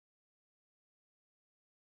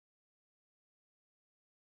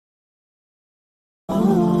بسم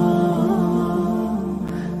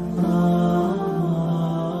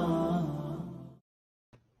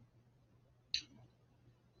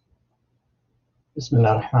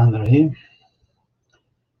الله الرحمن الرحيم.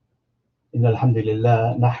 إن الحمد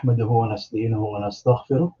لله نحمده ونستعينه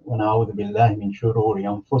ونستغفره ونعوذ بالله من شرور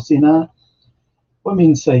أنفسنا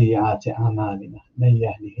ومن سيئات أعمالنا. من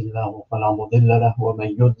يهده الله فلا مضل له ومن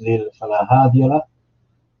يضلل فلا هادي له،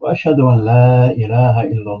 وأشهد أن لا إله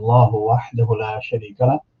إلا الله وحده لا شريك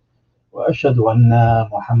له، وأشهد أن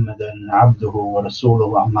محمدا عبده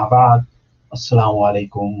ورسوله. أما بعد. Assalamu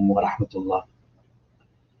alaikum wa rahmatullah.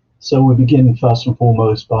 So we begin first and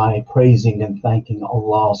foremost by praising and thanking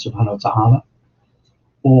Allah subhanahu wa ta'ala.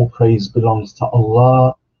 All praise belongs to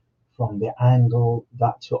Allah from the angle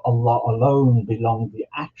that to Allah alone belong the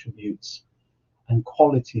attributes and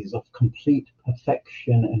qualities of complete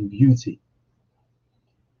perfection and beauty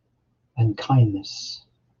and kindness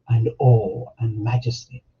and awe and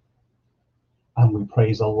majesty. And we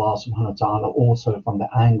praise Allah subhanahu wa ta'ala also from the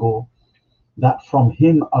angle that from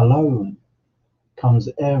Him alone comes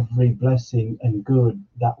every blessing and good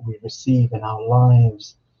that we receive in our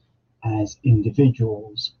lives as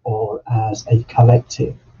individuals or as a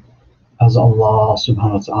collective. As Allah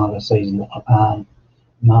subhanahu wa ta'ala says in the Quran,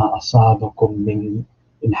 Ma asabakum min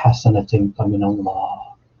hasanatin famin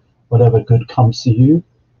Allah. Whatever good comes to you,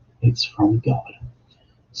 it's from God.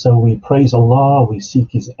 So we praise Allah, we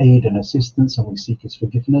seek His aid and assistance, and we seek His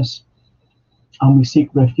forgiveness. And we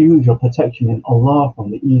seek refuge or protection in Allah from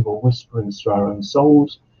the evil whisperings to our own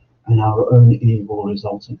souls and our own evil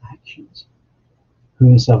resultant actions.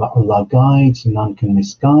 Whomsoever Allah guides, none can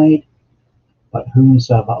misguide, but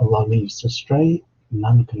whomsoever Allah leaves astray,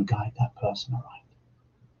 none can guide that person aright.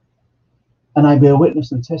 And I bear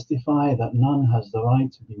witness and testify that none has the right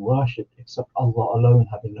to be worshipped except Allah alone,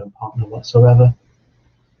 having no partner whatsoever.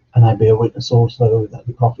 And I bear witness also that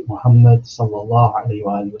the Prophet Muhammad sallallahu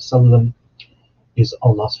alaihi wasallam is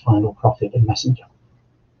Allah's final prophet and messenger.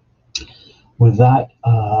 With that,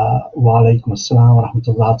 wa alaikum assalam wa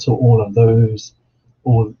rahmatullah to all of those,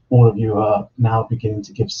 all of you are now beginning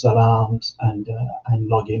to give salams and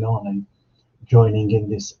logging on and joining in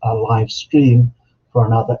this live stream for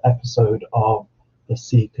another episode of the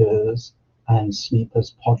Seekers and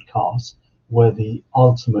Sleepers podcast, where the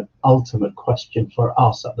ultimate question for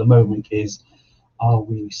us at the moment is, are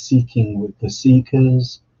we seeking with the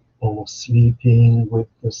seekers or sleeping with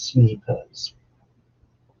the sleepers?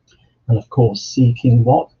 And of course, seeking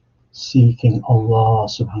what? Seeking Allah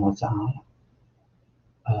subhanahu wa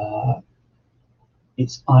ta'ala.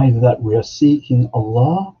 It's either that we are seeking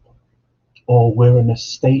Allah or we're in a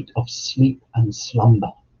state of sleep and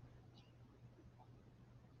slumber.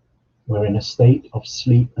 We're in a state of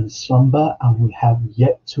sleep and slumber, and we have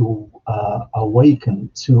yet to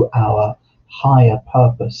awaken to our higher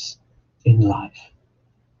purpose in life.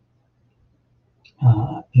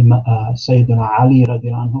 Sayyidina Ali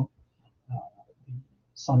radiallahu anhu,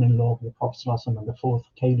 son-in-law of the Prophet and the fourth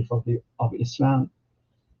caliph of Islam,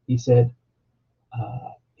 he said,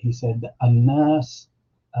 "An-nas,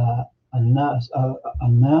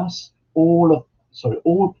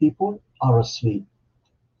 all people are asleep.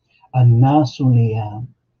 An-nasu niyam,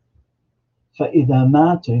 fa-idha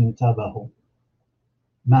matu intabahu."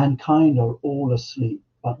 Mankind are all asleep,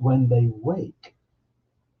 but when they wake,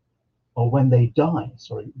 or when they die,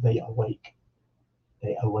 they awake.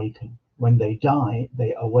 They awaken. When they die,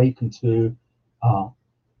 they awaken to,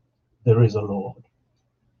 there is a Lord.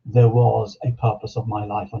 There was a purpose of my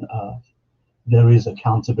life on earth. There is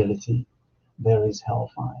accountability. There is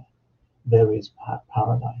hellfire. There is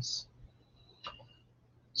paradise.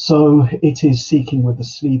 So it is seeking with the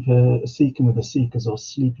seekers, or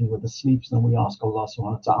sleeping with the sleepers. And we ask Allah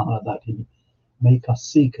subhanahu wa ta'ala that He make us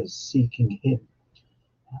seekers, seeking Him.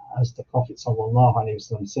 As the Prophet sallallahu alaihi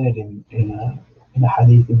wasallam said in a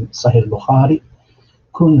hadith in Sahih al-Bukhari,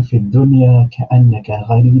 "Kun fi dunya ka'annaka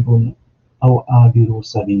gharibun aw abiru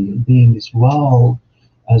sabil." Be in this world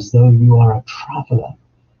as though you are a traveler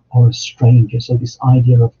or a stranger. So this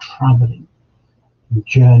idea of traveling,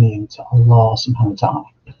 journeying to Allah subhanahu wa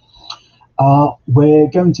ta'ala. We're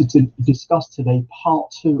going to discuss today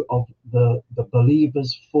part 2 of the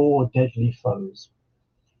believer's 4 deadly foes.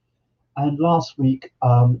 And last week,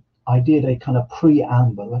 I did a kind of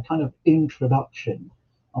preamble, a kind of introduction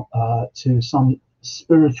to some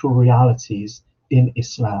spiritual realities in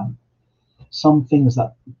Islam. Some things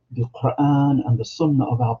that the Quran and the Sunnah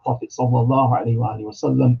of our Prophet sallallahu alaihi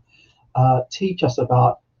wasallam teach us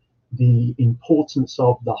about the importance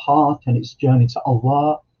of the heart and its journey to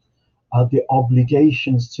Allah, the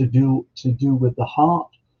obligations to do with the heart,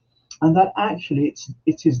 and that actually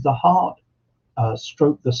it is the heart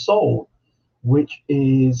stroke the soul, which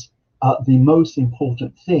is the most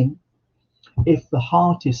important thing. If the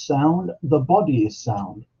heart is sound, the body is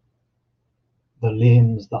sound. The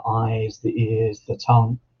limbs, the eyes, the ears, the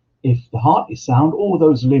tongue. If the heart is sound, all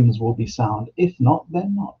those limbs will be sound. If not,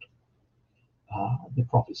 then not. The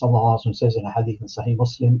Prophet ﷺ says in a hadith in Sahih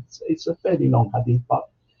Muslim, it's a fairly long hadith, but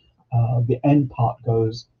the end part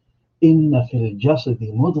goes, إن في الجسد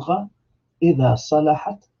مضغة إذا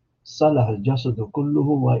صلحت صلح الجسد كله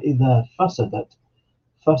وإذا فسدت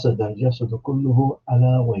فسد الجسد كله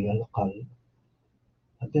ألا وهي القلب.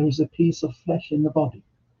 There is a piece of flesh in the body.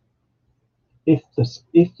 If this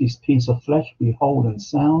piece of flesh be whole and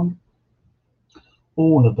sound,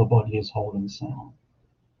 all of the body is whole and sound.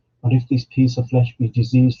 But if this piece of flesh be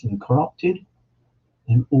diseased and corrupted,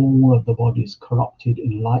 then all of the body is corrupted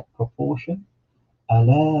in like proportion.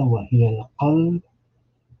 ألا وهي القلب.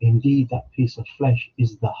 Indeed, that piece of flesh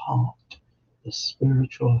is the heart, the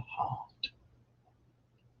spiritual heart.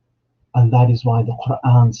 And that is why the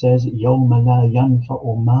Quran says, يَوْمَ لَا يَنْفَعُ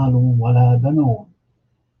مَالٌ وَلَا بَنُونَ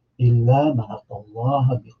إِلَّا مَنْ أَتَى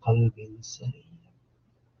اللَّهَ بِقَلْبٍ سَلِيمٍ.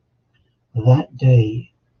 That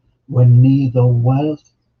day when neither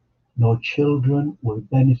wealth nor children will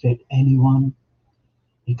benefit anyone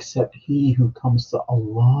except he who comes to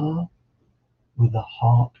Allah with a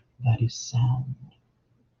heart that is sound,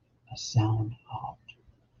 a sound heart,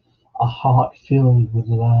 a heart filled with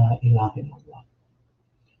La ilaha illallah,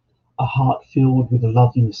 a heart filled with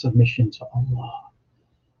loving submission to Allah,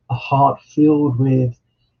 a heart filled with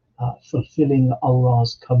fulfilling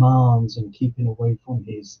Allah's commands and keeping away from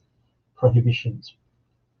His prohibitions,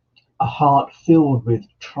 a heart filled with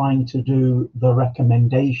trying to do the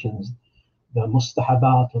recommendations, the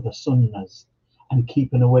mustahabat or the sunnahs, and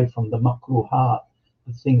keeping away from the makruhat,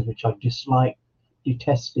 the things which are disliked,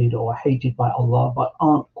 detested or hated by Allah but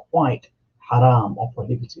aren't quite haram or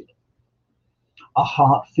prohibited. A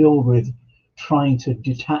heart filled with trying to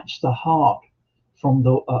detach the heart from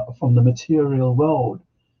the material world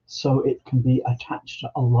so it can be attached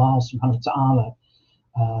to Allah subhanahu wa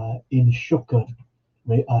ta'ala in shukr,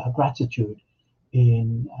 gratitude,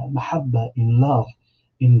 in mahabba, in love,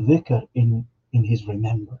 in dhikr, in His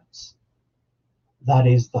remembrance. That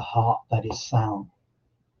is the heart that is sound.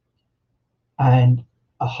 And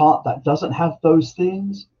a heart that doesn't have those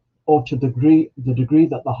things, or to the degree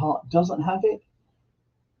that the heart doesn't have it,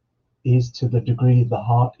 is to the degree the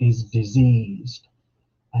heart is diseased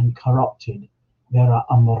and corrupted. There are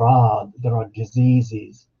amrad, there are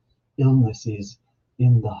diseases, illnesses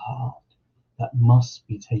in the heart that must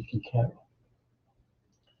be taken care of.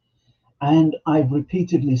 And I've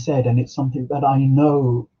repeatedly said, and it's something that I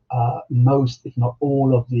know most, if not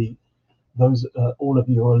all of you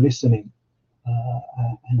who are listening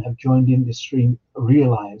and have joined in this stream,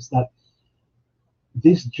 realize that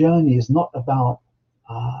this journey is not about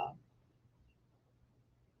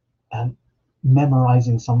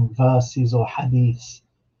memorizing some verses or hadiths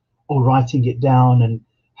or writing it down and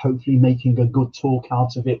hopefully making a good talk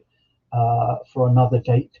out of it for another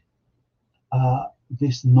date.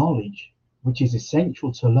 This knowledge, which is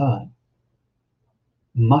essential to learn,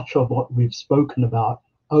 much of what we've spoken about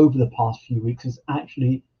over the past few weeks is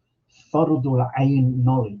actually fardul ayn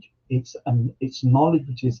knowledge. It's knowledge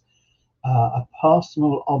which is a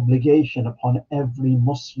personal obligation upon every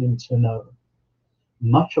Muslim to know.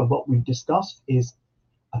 Much of what we've discussed is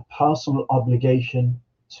a personal obligation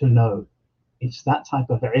to know. It's that type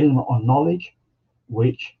of ilm or knowledge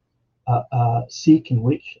which seeking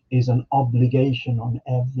which is an obligation on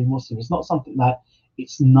every Muslim. It's not something that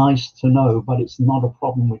it's nice to know, but it's not a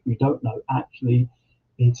problem if we don't know. Actually,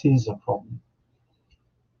 it is a problem.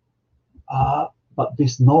 But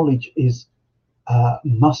this knowledge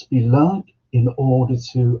must be learned in order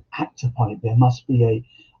to act upon it. There must be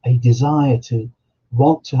a desire to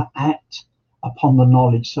want to act upon the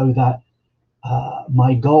knowledge, so that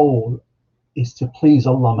my goal is to please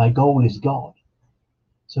Allah. My goal is God,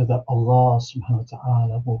 so that Allah subhanahu wa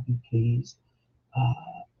ta'ala will be pleased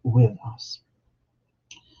with us.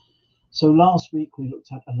 So last week we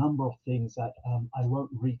looked at a number of things that I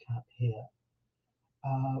won't recap here,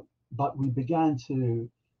 but we began to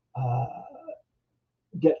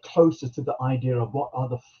get closer to the idea of what are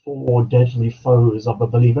the 4 deadly foes of a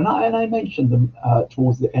believer. And I mentioned them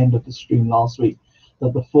towards the end of the stream last week,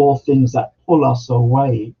 that the 4 things that pull us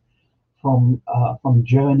away from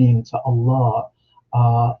journeying to Allah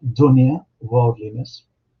are dunya, worldliness,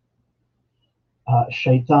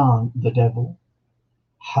 shaitan, the devil,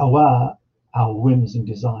 hawa, our whims and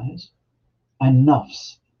desires, and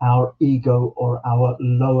nafs, our ego or our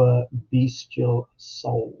lower bestial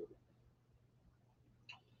soul.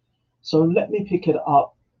 So let me pick it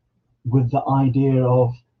up with the idea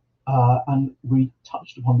of, and we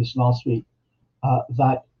touched upon this last week,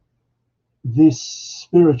 that this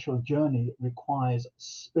spiritual journey requires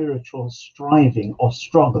spiritual striving or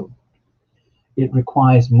struggle. It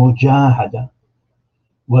requires mujahada.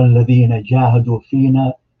 وَالَّذِينَ جَاهَدُوا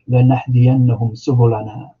فِينَا لَنَهْدِيَنَّهُمْ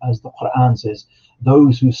سُبُلَنَا. As the Quran says,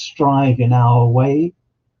 those who strive in our way,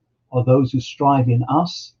 or those who strive in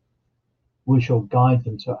us, we shall guide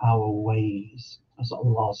them to our ways, as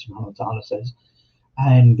Allah subhanahu wa ta'ala says.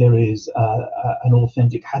 And there is an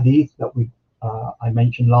authentic hadith that I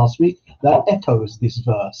mentioned last week that echoes this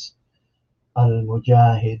verse.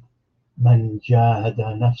 Al-Mujahid man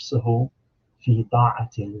jahada nafsahu fi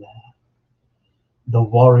ta'atillah. The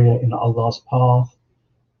warrior in Allah's path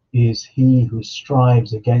is he who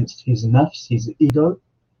strives against his nafs, his ego,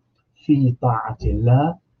 fi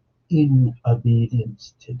ta'atillah, in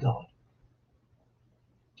obedience to God.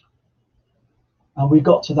 And we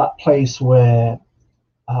got to that place where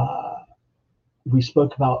we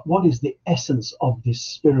spoke about what is the essence of this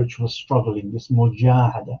spiritual struggling, this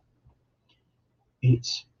mujahada.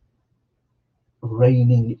 It's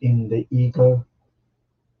reigning in the ego.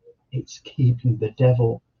 It's keeping the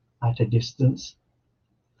devil at a distance.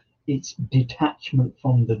 It's detachment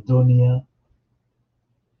from the dunya.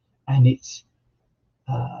 And it's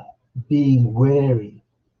being wary,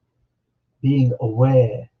 being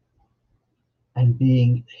aware, and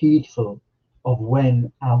being heedful of when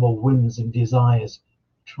our whims and desires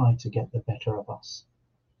try to get the better of us.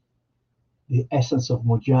 The essence of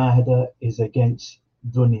mujahada is against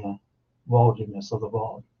dunya, worldliness of the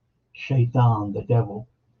world, shaitan, the devil,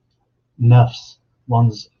 nafs,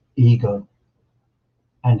 one's ego,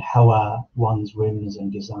 and hawa, one's whims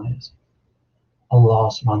and desires. Allah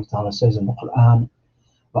subhanahu wa ta'ala says in the Quran,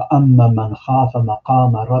 وَأَمَّا مَنْ خَافَ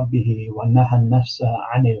مَقَامَ رَبِّهِ وَنَهَى النَّفْسَ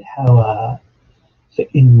عَنِ الْهَوَى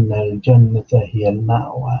فَإِنَّ الْجَنَّةَ هِيَ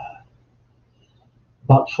الْمَأْوَى.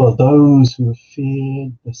 But for those who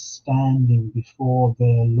feared the standing before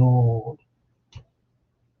their Lord,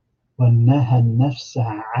 وَنَهَى النَّفْسَ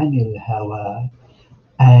عَنِ الْهَوَى,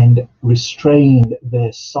 and restrained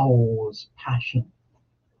their soul's passion,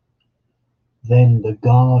 then the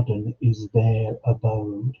garden is their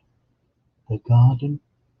abode. The garden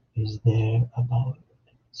is their abode.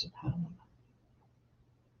 SubhanAllah.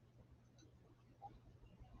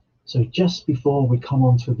 So just before we come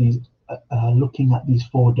on to these, looking at these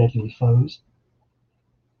four deadly foes,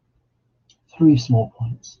 three small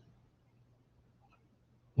points.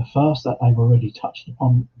 The first that I've already touched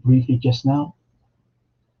upon briefly just now,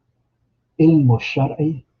 ilm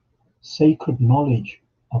al-shar'i, sacred knowledge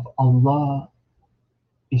of Allah,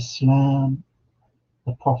 Islam,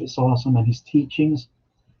 the Prophet ﷺ and his teachings,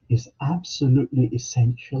 is absolutely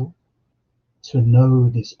essential to know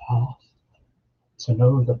this path, to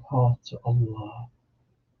know the path to Allah.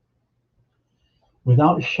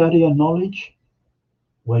 Without Sharia knowledge,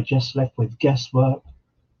 we're just left with guesswork,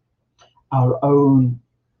 our own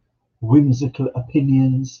whimsical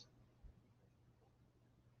opinions.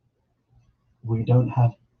 We don't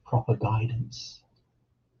have proper guidance.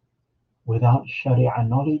 Without Sharia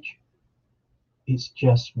knowledge, it's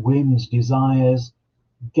just whims, desires,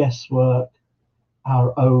 guesswork,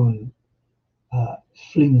 our own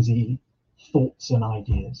flimsy thoughts and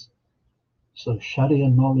ideas. So Sharia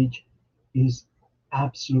knowledge is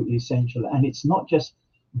absolutely essential, and it's not just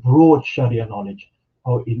broad Sharia knowledge.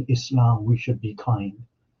 Oh, in Islam we should be kind.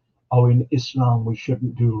 Oh, in Islam we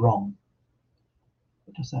shouldn't do wrong.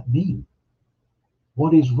 What does that mean?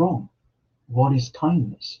 What is wrong? What is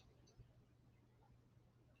kindness?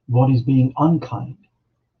 What is being unkind?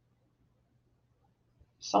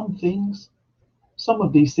 Some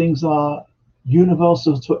of these things are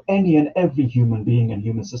universal to any and every human being and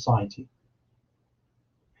human society.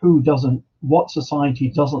 What society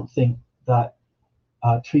doesn't think that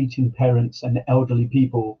treating parents and elderly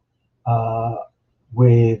people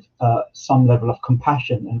with some level of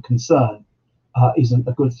compassion and concern isn't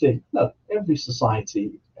a good thing? No, every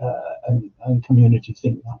society and community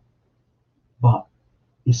think that. But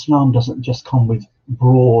Islam doesn't just come with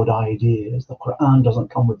broad ideas. The Quran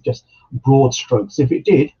doesn't come with just broad strokes. If it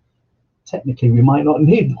did, technically we might not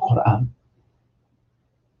need the Quran.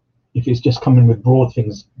 If it's just coming with broad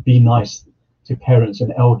things, be nice to parents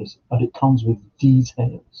and elders, but it comes with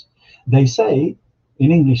details. They say,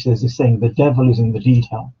 in English there's this saying, the devil is in the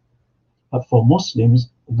detail. But for Muslims,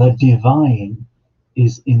 the divine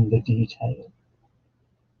is in the detail.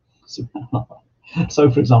 So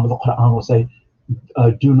for example, the Quran will say,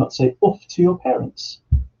 do not say uff to your parents.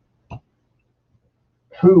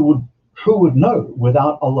 Who who would know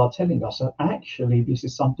without Allah telling us that actually this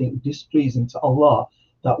is something displeasing to Allah,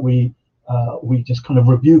 that we just kind of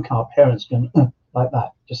rebuke our parents going like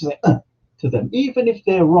that, just say to them, even if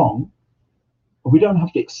they're wrong. We don't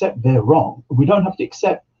have to accept they're wrong. We don't have to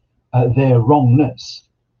accept their wrongness,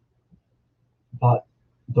 but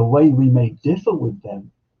the way we may differ with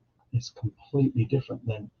them is completely different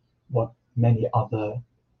than what many other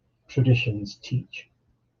traditions teach.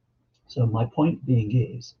 So my point being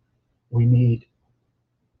is, we need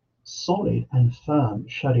solid and firm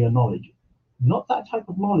Sharia knowledge, not that type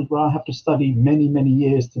of knowledge where I have to study many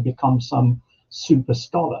years to become some super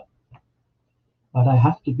scholar, but I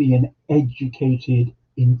have to be an educated,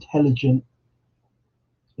 intelligent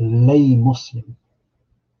lay Muslim.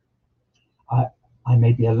 I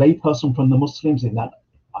may be a lay person from the Muslims in that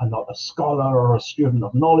I'm not a scholar or a student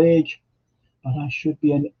of knowledge, but I should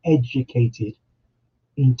be an educated,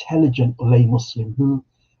 intelligent lay Muslim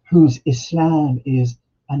whose Islam is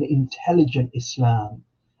an intelligent Islam,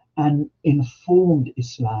 an informed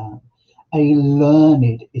Islam, a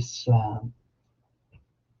learned Islam.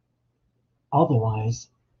 Otherwise,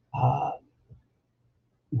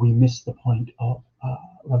 we miss the point of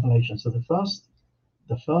revelation. So the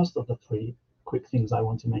first of the three quick things I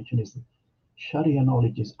want to mention is that Sharia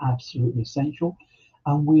knowledge is absolutely essential,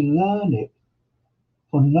 and we learn it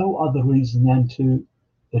for no other reason than to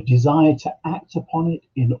the desire to act upon it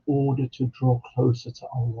in order to draw closer to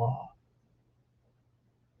Allah.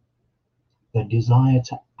 The desire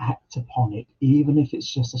to act upon it, even if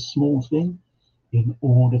it's just a small thing, in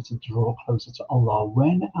order to draw closer to Allah.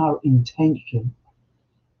 When our intention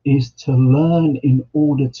is to learn in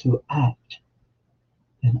order to act,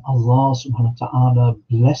 then Allah subhanahu wa ta'ala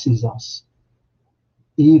blesses us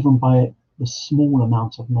even by the small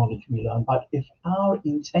amount of knowledge we learn. But if our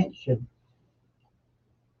intention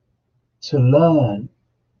to learn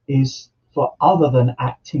is for other than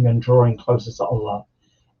acting and drawing closer to Allah,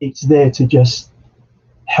 it's there to just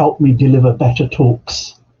help me deliver better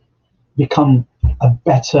talks, become a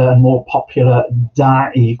better and more popular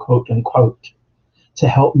da'i, quote unquote, to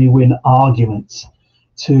help me win arguments,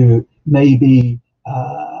 to maybe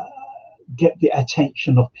get the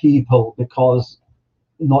attention of people, because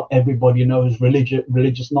not everybody knows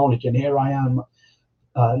religious knowledge, and here I am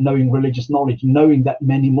knowing religious knowledge, knowing that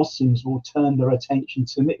many Muslims will turn their attention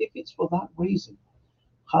to me. If it's for that reason,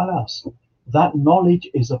 khalas, that knowledge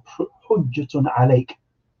is a hujjatun alayk.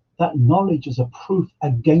 That knowledge is a proof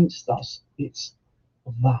against us. It's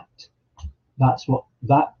that's what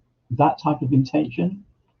that type of intention,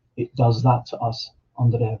 it does that to us on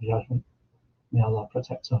the day of judgment. May Allah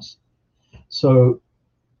protect us. So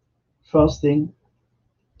first thing,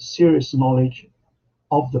 serious knowledge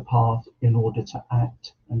of the path in order to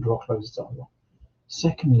act and draw closer to Allah.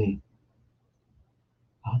 Secondly,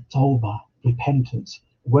 tawbah, repentance.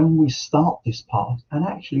 When we start this path, and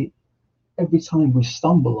actually every time we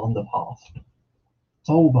stumble on the path,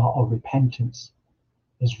 tawbah or repentance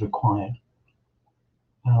is required.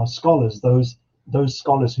 Our scholars, those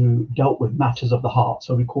scholars who dealt with matters of the heart,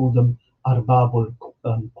 so we call them arbabul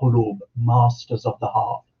qulub, masters of the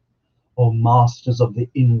heart, or masters of the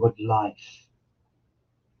inward life.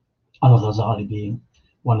 Al-Ghazali being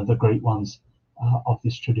one of the great ones of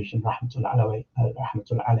this tradition, rahmatullah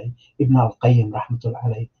alayh. Ibn al-Qayyim, rahmatullah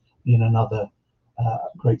alayh, being another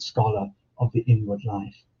great scholar of the inward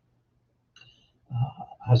life.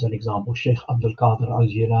 As an example, Sheikh Abdul Qadir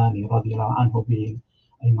al-Jilani radiyallahu anhu being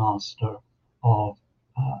a master of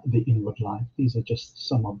the inward life. These are just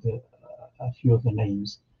some of a few of the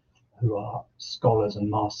names who are scholars and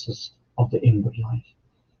masters of the inward life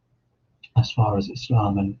as far as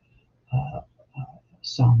Islam and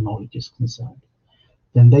sound knowledge is concerned.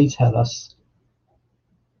 Then they tell us,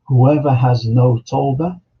 whoever has no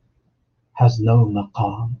tawbah has no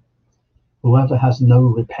maqam. Whoever has no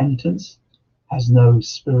repentance has no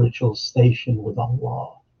spiritual station with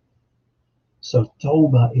Allah. So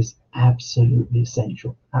tawbah is absolutely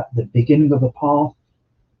essential. At the beginning of the path,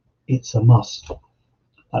 it's a must.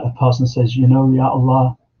 That a person says, you know, Ya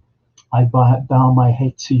Allah, I bow my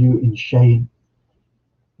head to you in shame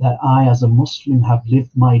that I as a Muslim have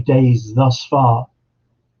lived my days thus far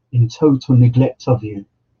in total neglect of you,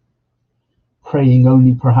 praying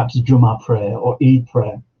only perhaps Jummah prayer or Eid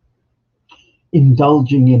prayer,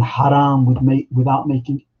 indulging in haram without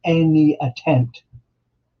making any attempt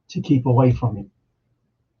to keep away from it,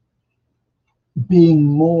 being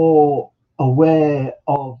more aware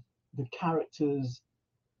of the characters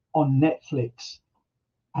on Netflix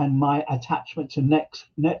and my attachment to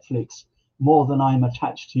Netflix more than I'm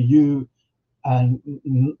attached to you, and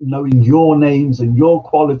knowing your names and your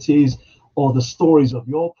qualities, or the stories of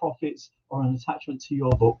your prophets or an attachment to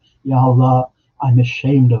your book. Ya Allah, I'm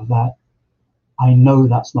ashamed of that. I know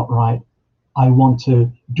that's not right. I want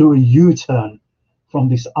to do a U-turn from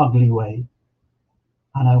this ugly way,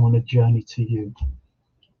 and I want to journey to you.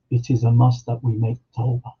 It is a must that we make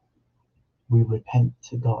tawbah. We repent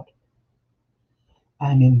to God.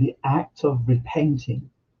 And in the act of repenting,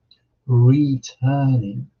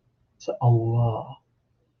 returning to Allah,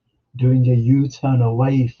 doing a U-turn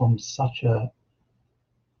away from such a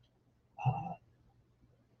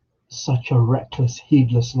reckless,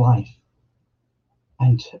 heedless life,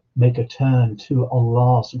 and make a turn to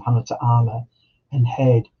Allah subhanahu wa ta'ala and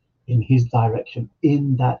head in His direction.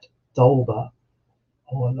 In that tawbah,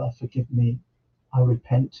 oh Allah, forgive me, I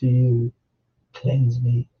repent to you, cleanse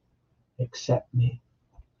me, accept me.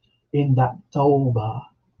 In that tawbah,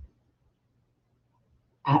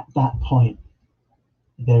 at that point,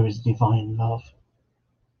 there is divine love.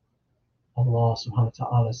 Allah subhanahu wa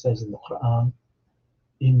ta'ala says in the Quran,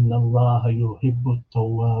 Inna Allah yuhibbu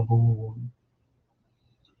tawwabun.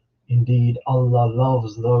 Indeed, Allah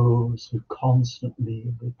loves those who constantly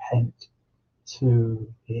repent to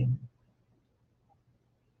Him.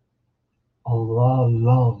 Allah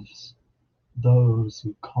loves those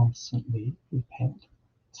who constantly repent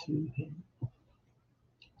to Him.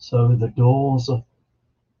 So the doors of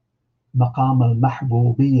Maqam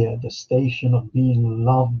al-Mahbubiyya, the station of being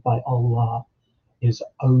loved by Allah, is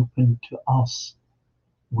open to us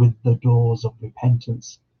with the doors of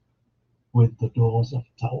repentance, with the doors of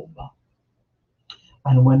tawbah.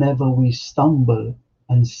 And whenever we stumble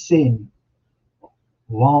and sin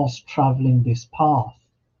whilst traveling this path,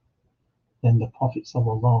 then the Prophet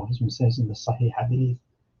ﷺ says in the Sahih Hadith,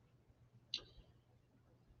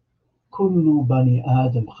 كل بني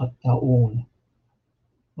آدم خطاؤون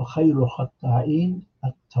وخير خطائين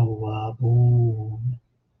التوابون.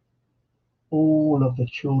 All of the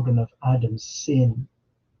children of Adam sin,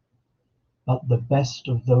 but the best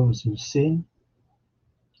of those who sin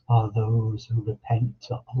are those who repent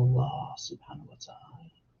to Allah subhanahu wa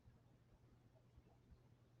ta'ala.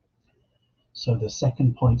 So the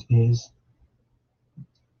second point is,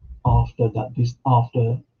 after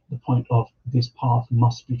the point of this path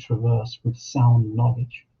must be traversed with sound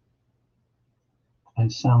knowledge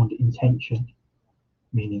and sound intention,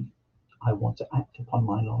 meaning I want to act upon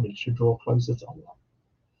my knowledge to draw closer to Allah.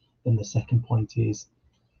 Then the second point is,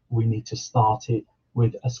 we need to start it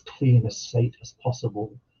with as clean a slate as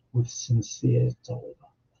possible, with sincere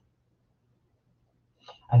tawbah.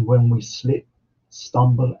 And when we slip,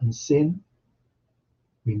 stumble and sin,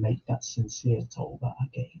 we make that sincere tawbah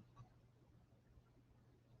again.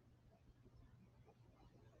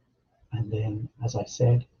 And then, as I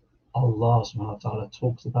said, Allah subhanahu wa ta'ala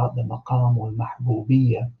talks about the maqam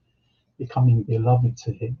al-mahbubiyya, becoming beloved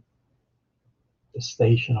to Him. The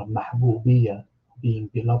station of mahbubiyya, being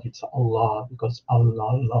beloved to Allah, because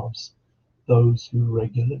Allah loves those who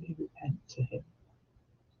regularly repent to Him.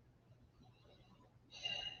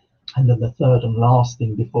 And then the third and last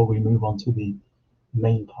thing before we move on to the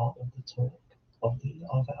main part of the talk, of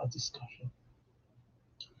our discussion,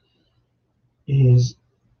 is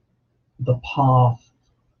the path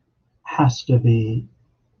has to be,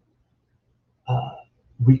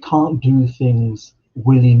 we can't do things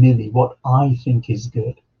willy-nilly. What I think is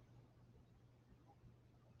good,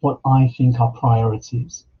 what I think are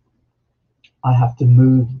priorities, I have to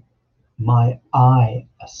move my I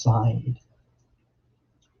aside,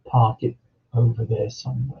 park it over there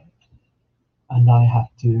somewhere, and I have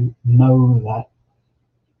to know that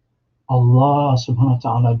Allah subhanahu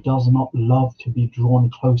wa ta'ala does not love to be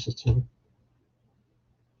drawn closer to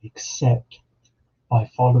except by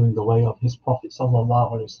following the way of His Prophet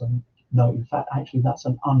sallallahu alaihi wasallam. No, in fact, actually that's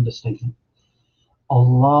an understatement.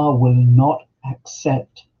 Allah will not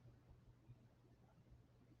accept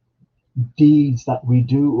deeds that we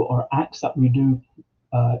do or acts that we do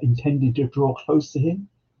intended to draw close to Him,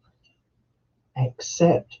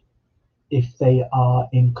 except if they are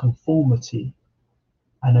in conformity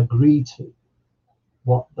and agree to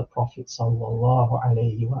what the Prophet sallallahu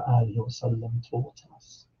alaihi wasallam taught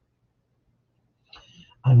us.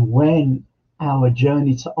 And when our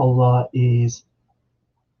journey to Allah is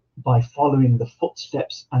by following the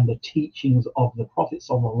footsteps and the teachings of the Prophet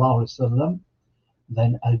sallallahu alaihi wasallam,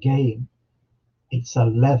 then again it's a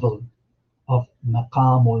level of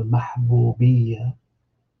maqamul mahbubiyya.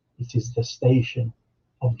 It is the station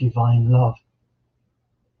of divine love.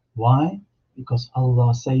 Why? Because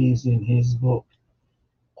Allah says in His book,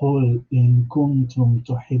 قُلْ إِن كُنْتُمْ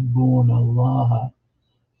تُحِبُّونَ اللَّهَ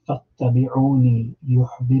فَاتَّبِعُونِي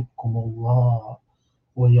يُحْبِبْكُمُ اللَّهُ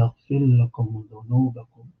وَيَغْفِرْ لَكُمْ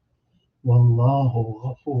ذُنُوبَكُمْ Wallahu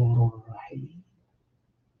ghafurur rahim.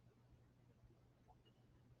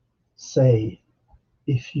 Say,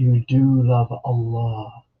 if you do love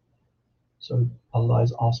Allah. So Allah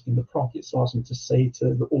is asking the Prophet to say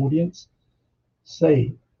to the audience,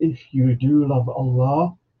 say, if you do love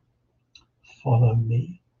Allah, follow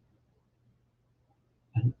me,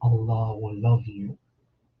 and Allah will love you,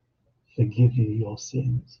 forgive you your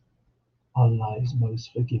sins. Allah is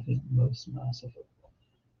most forgiving, most merciful.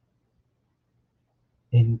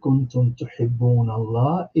 In kuntum tuhibbun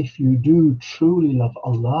Allah, if you do truly love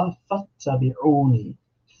Allah, fattabi'uni,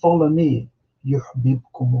 follow me,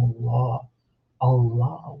 yuhbibkum Allah,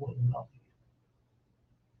 Allah will love you.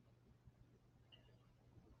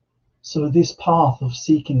 So this path of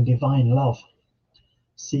seeking divine love,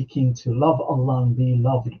 seeking to love Allah and be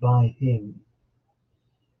loved by Him,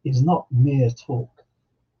 is not mere talk,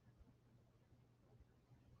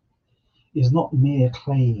 is not mere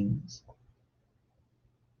claims.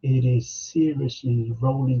 It is seriously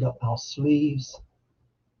rolling up our sleeves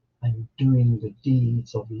and doing the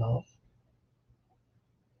deeds of love.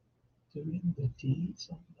 Doing the deeds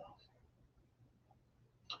of love.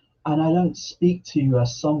 And I don't speak to you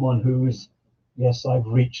as someone who is, yes, I've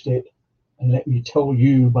reached it, and let me tell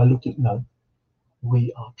you by looking, no.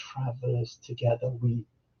 We are travelers together.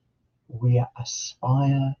 We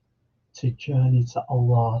aspire to journey to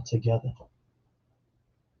Allah together.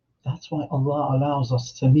 That's why Allah allows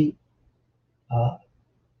us to meet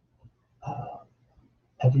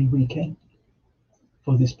every weekend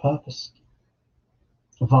for this purpose,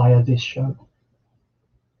 via this show.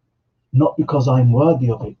 Not because I'm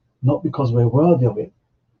worthy of it, not because we're worthy of it,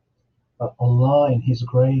 but Allah in His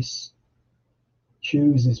grace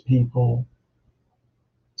chooses people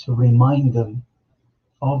to remind them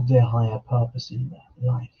of their higher purpose in their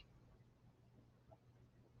life.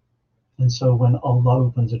 And so when Allah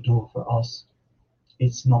opens a door for us,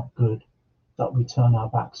 it's not good that we turn our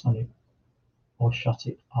backs on it or shut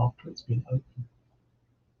it after it's been opened.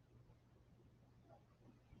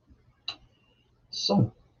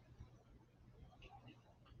 So,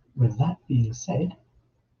 with that being said,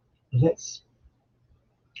 let's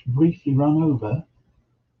briefly run over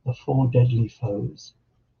the 4 deadly foes.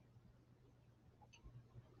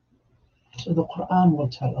 So the Quran will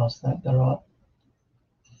tell us that there are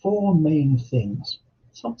 4 main things.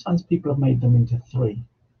 Sometimes people have made them into 3,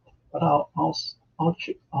 but I'll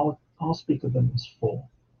speak of them as 4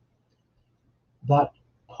 that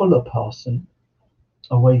pull a person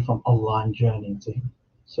away from Allah and journeying to Him.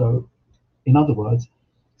 So, in other words,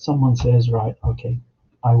 someone says, right, okay,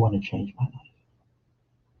 I want to change my life.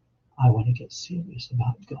 I want to get serious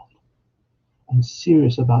about God. And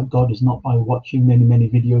serious about God is not by watching many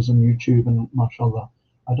videos on YouTube, and mashallah,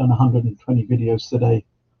 I've done 120 videos today,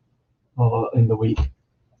 or in the week,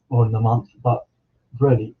 or in the month, but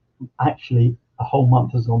really, actually, a whole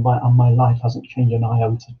month has gone by and my life hasn't changed an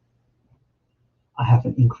iota. I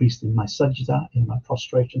haven't increased in my sajda, in my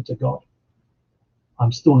prostration to God.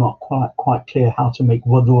 I'm still not quite clear how to make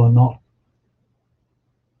wudu or not.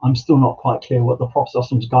 I'm still not quite clear what the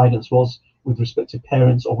Prophet's guidance was with respect to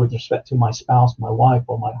parents, or with respect to my spouse, my wife,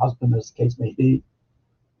 or my husband, as the case may be.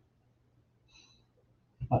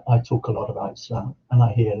 I talk a lot about Islam, and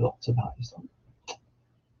I hear lots about Islam.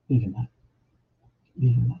 Even that.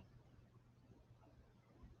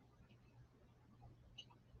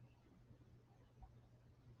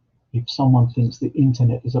 If someone thinks the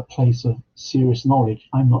internet is a place of serious knowledge,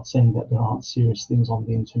 I'm not saying that there aren't serious things on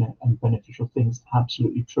the internet and beneficial things.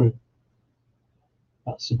 Absolutely true.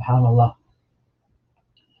 But subhanallah,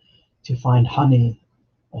 to find honey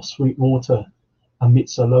or sweet water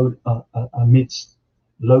amidst amidst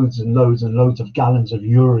loads and loads of gallons of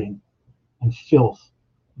urine and filth,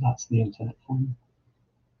 that's the internet for you.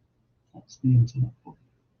 That's the internet for you.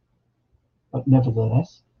 But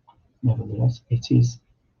nevertheless, it is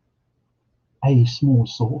a small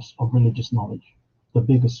source of religious knowledge. The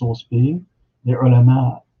bigger source being the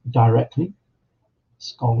ulama directly,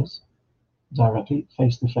 scholars directly,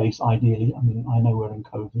 face to face ideally. I mean, I know we're in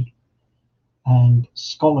COVID, and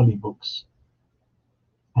scholarly books.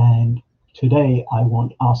 And today I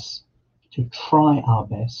want us to try our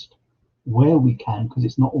best where we can, because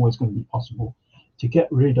it's not always going to be possible, to get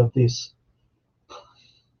rid of this,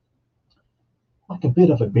 like a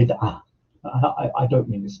bit of a bid'ah. I don't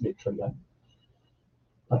mean this literally,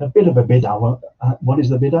 but a bit of a bid'ah. What is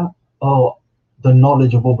the bid'ah? Oh, the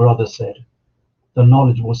knowledgeable brother said, the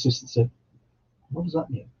knowledgeable sister said. What does that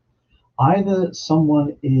mean? Either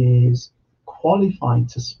someone is qualified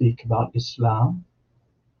to speak about Islam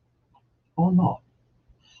or not.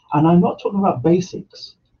 And I'm not talking about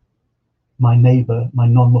basics. my neighbor, my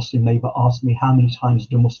non-Muslim neighbor, asked me how many times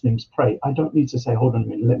do Muslims pray, I don't need to say, hold on a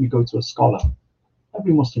minute, let me go to a scholar.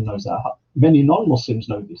 Every Muslim knows that. Many non-Muslims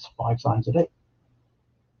know this, 5 times a day.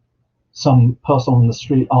 Some person on the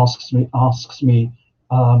street asks me,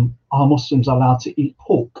 are Muslims allowed to eat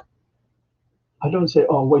pork? I don't say,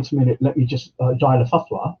 oh, wait a minute, let me just dial a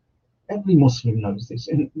fatwa. Every Muslim knows this,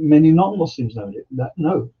 and many non-Muslims know it. That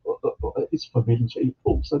no, it's forbidden to eat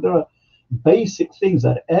pork. So there are basic things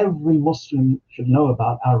that every Muslim should know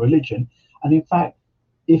about our religion. And in fact,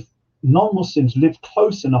 if non-Muslims live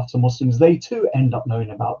close enough to Muslims, they too end up knowing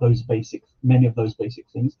about many of those basic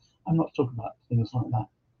things. I'm not talking about things like that.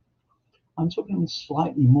 I'm talking in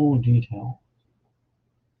slightly more detail.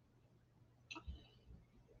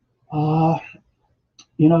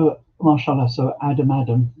 You know, mashallah, so Adam,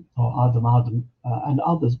 and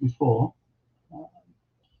others before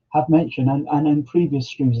have mentioned, and in previous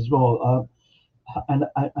streams as well, and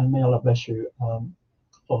may Allah bless you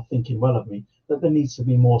for thinking well of me, that there needs to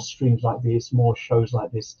be more streams like this, more shows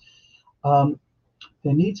like this. There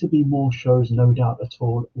need to be more shows, no doubt at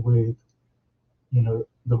all, with, you know,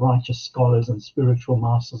 the righteous scholars and spiritual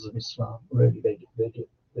masters of Islam. Really,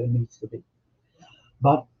 there needs to be.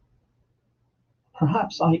 But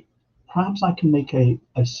perhaps I can make a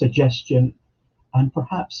suggestion, and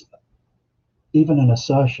perhaps even an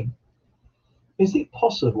assertion. Is it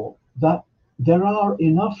possible that there are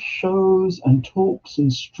enough shows and talks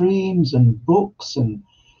and streams and books and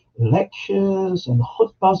lectures and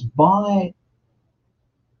khutbahs by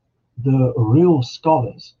the real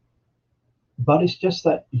scholars, but it's just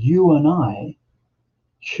that you and I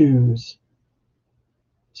choose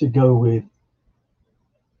to go with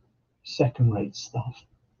second-rate stuff?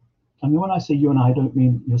 I mean, when I say you and I don't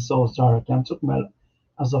mean yourselves directly. I'm talking about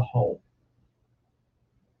as a whole.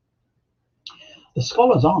 The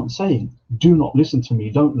scholars aren't saying, do not listen to me,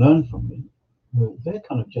 don't learn from me. Well, they're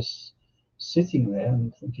kind of just sitting there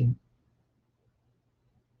and thinking,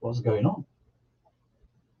 what's going on?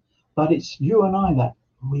 But it's you and I that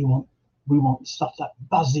we want stuff that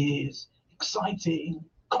buzzes, exciting,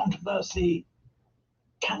 controversy,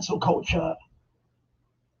 cancel culture.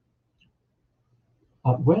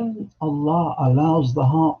 But when Allah allows the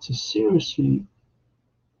heart to seriously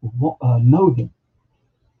know Him,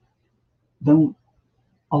 then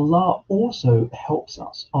Allah also helps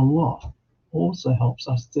us. Allah also helps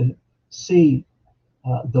us to see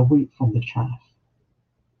the wheat from the chaff,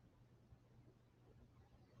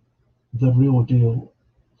 the real deal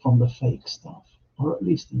from the fake stuff, or at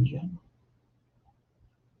least in general.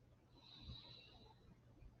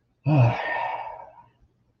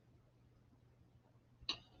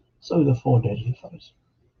 So the 4 deadly foes.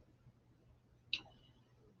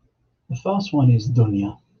 The first one is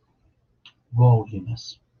dunya,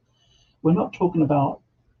 worldliness. We're not talking about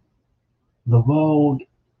the world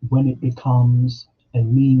when it becomes a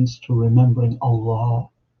means to remembering Allah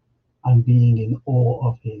and being in awe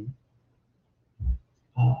of Him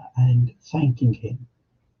and thanking Him.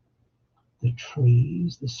 The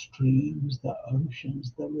trees, the streams, the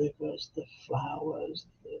oceans, the rivers, the flowers,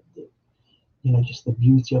 just the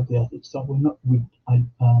beauty of the earth itself.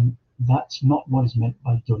 That's not what is meant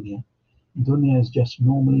by dunya. Dunya is just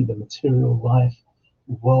normally the material life,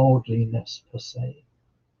 worldliness per se.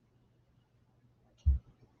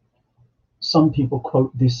 Some people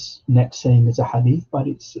quote this next saying as a hadith, but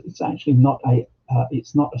it's actually not a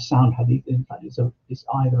sound hadith. In fact, it's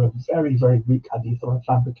either a very, very weak hadith or a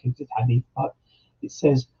fabricated hadith. But it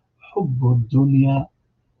says, "Hubbu dunya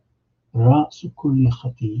ra'su kulli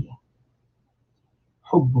khatiyya."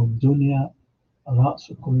 Hubbu dunya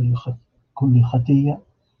ra'su kulli khatiyya.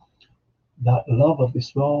 That love of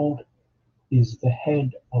this world is the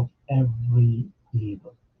head of every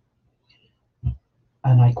evil.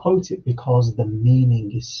 And I quote it because the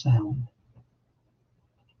meaning is sound.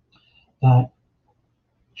 That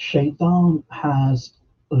Shaitan has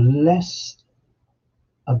less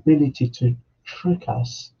ability to trick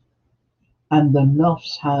us, and the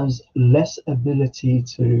nafs has less ability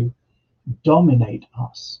to dominate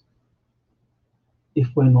us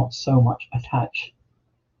if we're not so much attached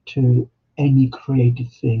to any created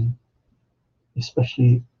thing,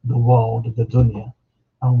 especially the world, the dunya,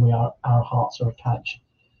 and our hearts are attached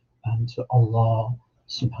to Allah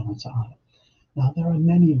subhanahu wa ta'ala. Now there are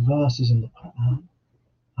many verses in the Quran,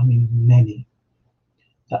 many,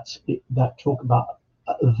 that talk about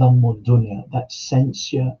dhammu dunya, that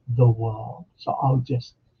censure the world. So I'll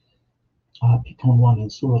just pick on one in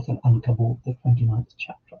Surah Al-Ankabut, the 29th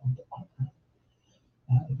chapter of the Quran,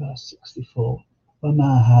 verse 64.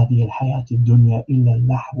 وَمَا هَذِهِ الْحَيَاةِ الدُّنْيَا إِلَّا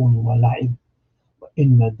لَهْوٌ وَلَعِبٌ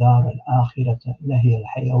وَإِنَّ دَارَ الْآخِرَةَ لَهِيَ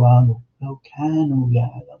الْحَيَوَانُ لو كانوا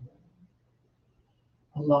يعلمون.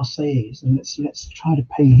 Allah says, and let's try to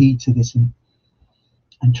pay heed to this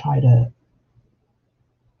and try to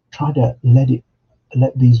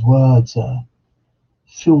let these words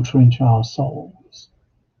filter into our souls.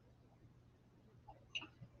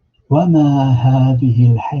 وَمَا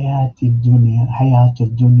هَذِهِ حَيَاةُ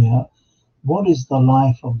الدُّنْيَا. What is the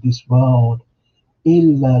life of this world?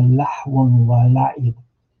 إِلَّا لَحْوٌ وَلَعِبٌ.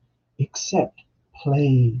 Except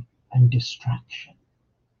play and distraction.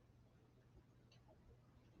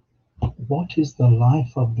 What is the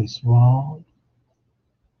life of this world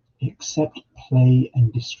except play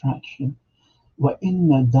and distraction?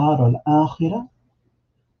 وَإِنَّ دَارَ الْآخِرَةِ.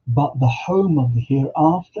 But the home of the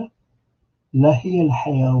hereafter, لَهِيَ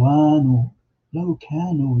الْحَيَوَانُ لَوْ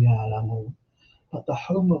كَانُوا يَعْلَمُونَ. But the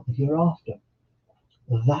home of the hereafter,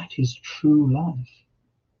 that is true life.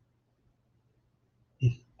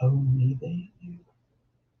 If only they knew.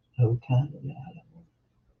 لَوْ كَانُوا يَعْلَمُونَ.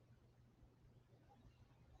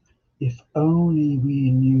 If only we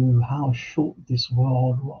knew how short this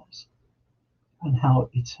world was and how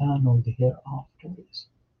eternal the hereafter is.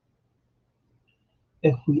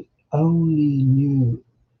 If we only knew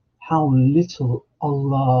how little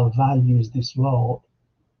Allah values this world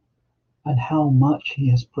and how much He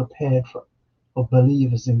has prepared for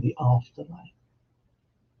believers in the afterlife.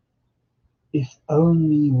 If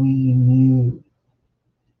only we knew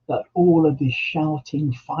that all of this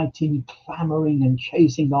shouting, fighting, clamoring and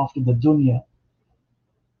chasing after the dunya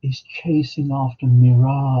is chasing after a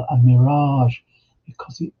mirage,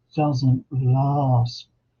 because it doesn't last.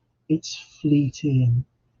 It's fleeting.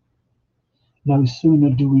 No sooner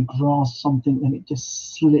do we grasp something than it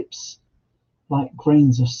just slips like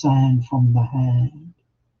grains of sand from the hand.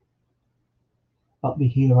 But the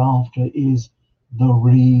hereafter is the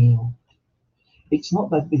real. It's not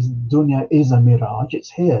that this dunya is a mirage.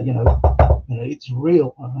 It's here, it's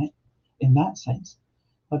real, all right, in that sense.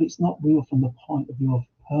 But it's not real from the point of view of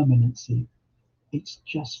permanency. It's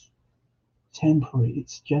just temporary.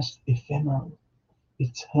 It's just ephemeral.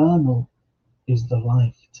 Eternal is the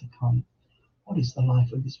life to come. What is the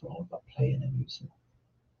life of this world but play and amusement?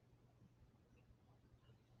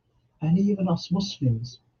 And even us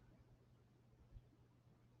Muslims,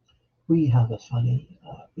 we have a funny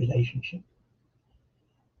relationship.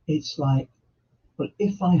 It's like, well,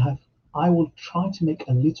 if I will try to make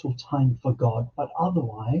a little time for God, but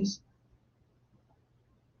otherwise,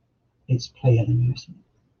 it's play and amusement.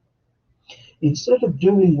 Instead of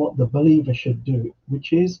doing what the believer should do,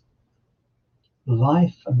 which is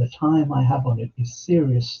life and the time I have on it is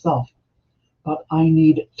serious stuff, but I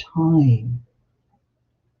need time.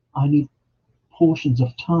 I need portions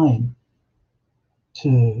of time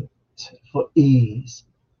for ease,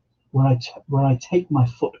 where I take my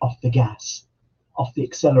foot off the gas, off the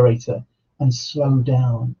accelerator, and slow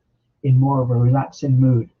down in more of a relaxing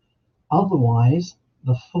mood. Otherwise,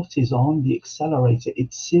 the foot is on the accelerator.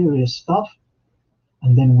 It's serious stuff,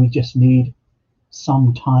 and then we just need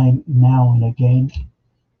some time now and again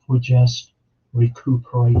for just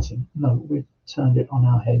recuperating. No, we've turned it on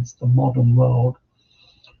our heads. The modern world,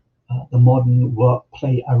 the modern work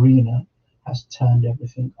play arena has turned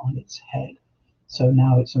everything on its head. So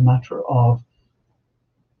now it's a matter of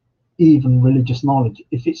even religious knowledge.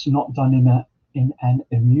 If it's not done in an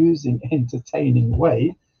amusing, entertaining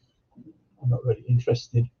way, I'm not really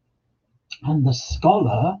interested. And the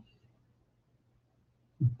scholar,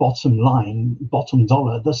 bottom line, bottom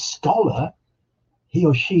dollar, the scholar, he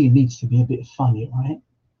or she needs to be a bit funny, right?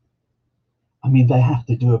 I mean, they have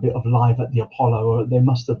to do a bit of live at the Apollo, or they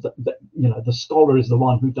must have, the scholar is the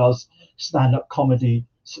one who does stand-up comedy,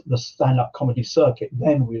 the stand-up comedy circuit.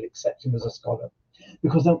 Then we'll accept him as a scholar,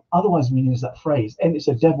 because otherwise we use that phrase, and it's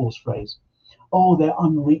a devil's phrase. Oh, they're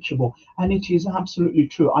unreachable. And it is absolutely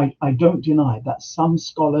true. I don't deny that some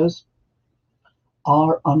scholars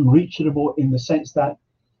are unreachable in the sense that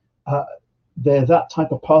they're that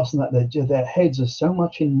type of person that their heads are so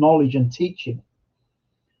much in knowledge and teaching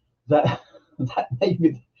that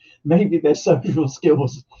maybe their social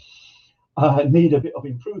skills need a bit of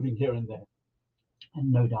improving here and there.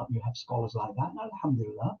 And no doubt you have scholars like that. And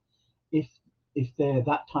alhamdulillah, if they're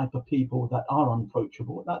that type of people that are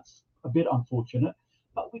unapproachable, that's a bit unfortunate,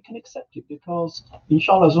 but we can accept it, because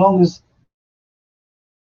inshallah, as long as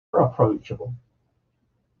they're approachable.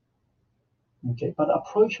 Okay, but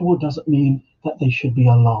approachable doesn't mean that they should be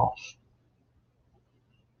a laugh.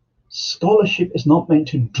 Scholarship is not meant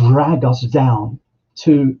to drag us down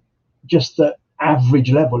to just the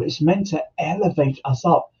average level. It's meant to elevate us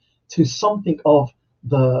up to something of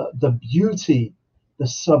the beauty, the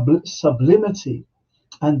sublimity,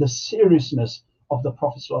 and the seriousness of the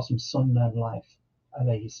Prophet's sunnah and life,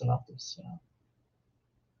 alayhi salatu wassalam.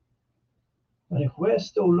 But if we're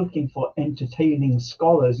still looking for entertaining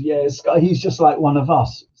scholars, yes, he's just like one of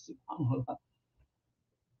us.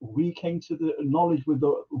 We came to the knowledge with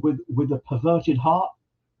a perverted heart,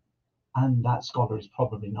 and that scholar is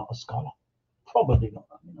probably not a scholar. Probably not.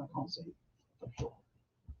 I mean, I can't say for sure.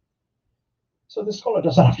 So the scholar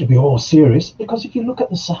doesn't have to be all serious, because if you look at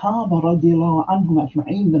the Sahaba radiallahu anhum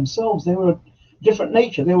ajma'in themselves, they were a different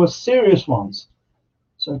nature. They were serious ones.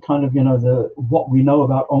 So kind of, what we know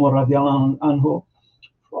about Umar radiallahu anhu,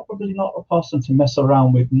 probably not a person to mess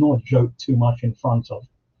around with nor joke too much in front of,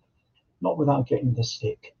 not without getting the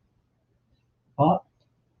stick. But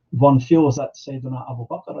one feels that Sayyidina Abu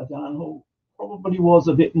Bakr radiallahu anhu probably was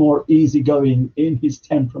a bit more easygoing in his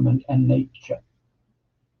temperament and nature.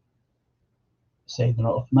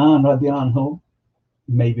 Sayyidina Uthman radiallahu anhu,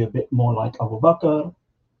 maybe a bit more like Abu Bakr.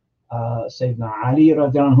 Sayyidina Ali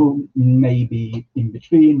radiallahu anhu, maybe in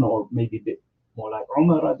between, or maybe a bit more like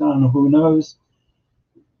Umar radiallahu anhu, who knows.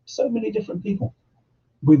 So many different people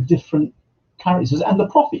with different characters. And the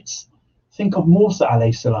prophets, think of Musa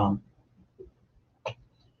alayhi salam.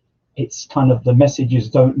 It's kind of the messages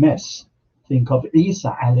don't mess. Think of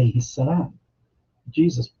Isa alayhi salam,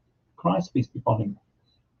 Jesus Christ, peace be upon him.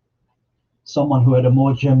 Someone who had a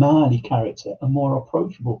more Jamali character, a more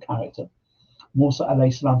approachable character. Musa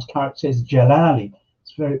alayhi salam's character is Jalali.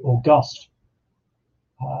 It's very august.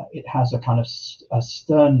 It has a kind of a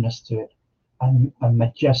sternness to it, and a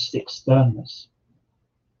majestic sternness.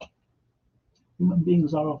 Human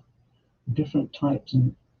beings are of different types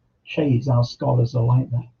and shades. Our scholars are like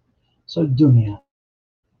that. So dunya.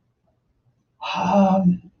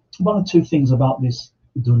 One or two things about this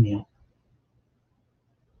dunya.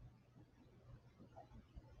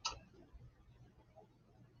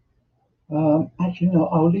 Actually, no,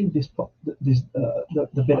 I'll leave the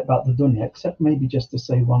bit about the dunya, except maybe just to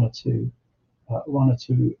say one or two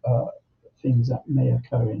things that may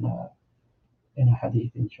occur in a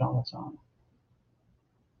hadith, inshallah ta'ala.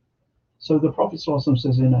 So the Prophet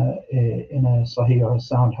says in a sahih or a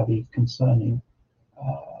sound hadith concerning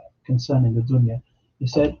the dunya, he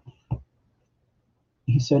said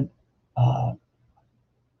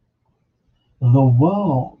the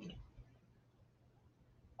world,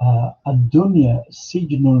 ad-dunya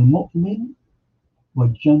sijnul mu'min wa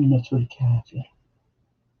jannatul kafir.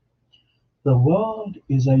 The world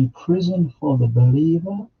is a prison for the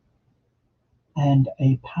believer and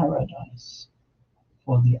a paradise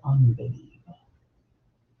for the unbeliever.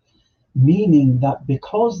 Meaning that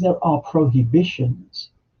because there are prohibitions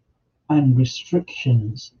and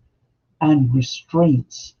restrictions and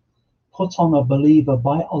restraints put on a believer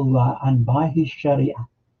by Allah and by His Sharia,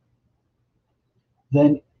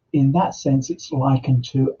 then in that sense it's likened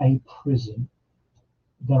to a prison.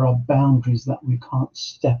 There are boundaries that we can't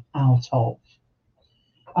step out of.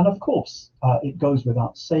 And of course, it goes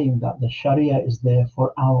without saying that the Sharia is there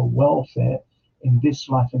for our welfare in this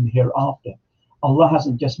life and the hereafter. Allah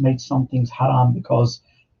hasn't just made some things haram because,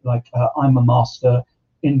 like, I'm a master.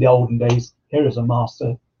 In the olden days, here is a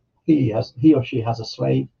master. He or she has a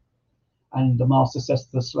slave, and the master says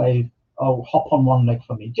to the slave, "Oh, hop on one leg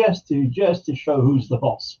for me, just to show who's the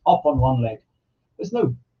boss. Hop on one leg." There's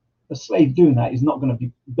no the slave doing that is not going to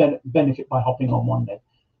be benefit by hopping on one leg.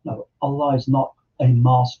 No, Allah is not a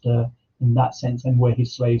master in that sense, and we're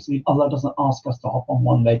His slaves. Allah doesn't ask us to hop on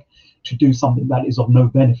one leg to do something that is of no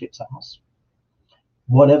benefit to us.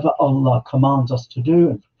 Whatever Allah commands us to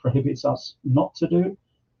do and prohibits us not to do,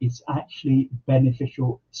 it's actually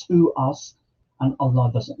beneficial to us, and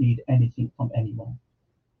Allah doesn't need anything from anyone.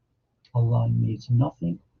 Allah needs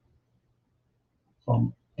nothing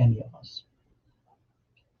from any of us.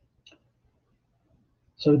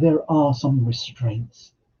 So there are some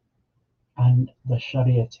restraints, and the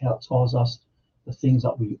Sharia tells us the things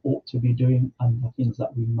that we ought to be doing and the things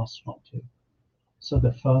that we must not do. So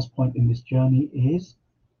the first point in this journey is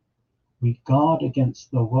we guard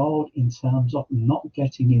against the world in terms of not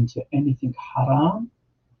getting into anything haram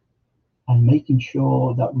and making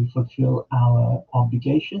sure that we fulfill our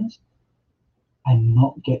obligations and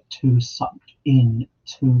not get too sucked in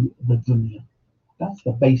to the dunya. That's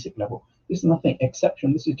the basic level. This is nothing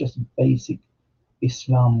exceptional. This is just basic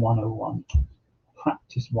Islam 101,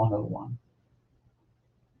 practice 101.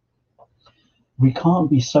 We can't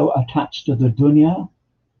be so attached to the dunya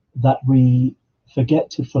that we forget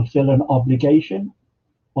to fulfill an obligation,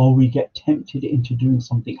 or we get tempted into doing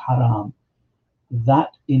something haram.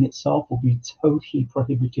 That in itself will be totally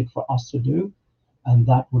prohibited for us to do, and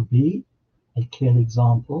that would be a clear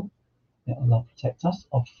example, may Allah protect us,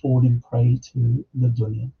 of falling prey to the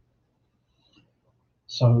dunya.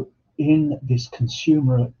 So in this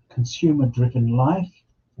consumer-driven life,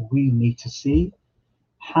 we need to see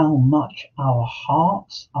how much our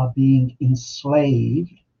hearts are being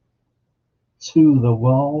enslaved to the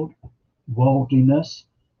world, worldliness,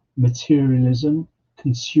 materialism,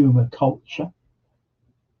 consumer culture,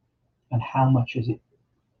 and how much is it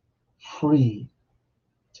free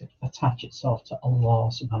to attach itself to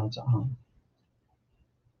Allah subhanahu wa ta'ala.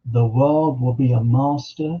 The world will be a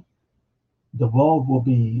master, the world will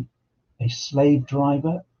be a slave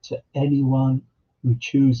driver to anyone who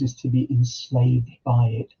chooses to be enslaved by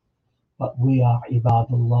it. But we are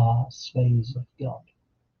ibadullah, slaves of God.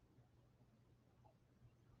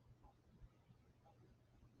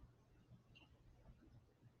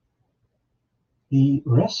 The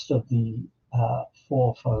rest of the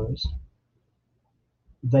four foes,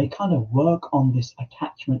 they kind of work on this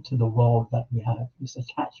attachment to the world that we have, this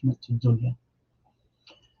attachment to dunya.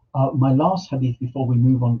 My last hadith before we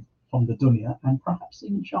move on from the dunya, and perhaps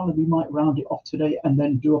inshallah we might round it off today and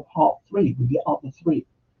then do a part 3 with the other 3,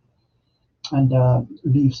 and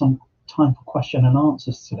leave some time for question and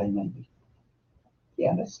answers today maybe.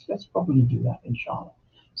 Yeah, let's probably do that inshallah.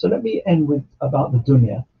 So let me end with about the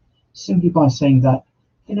dunya, simply by saying that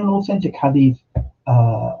in an authentic hadith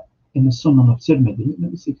in the Sunan of Tirmidhi,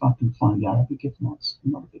 let me see if I can find the Arabic, if not, it's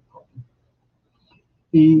not a big problem.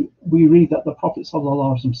 We read that the Prophet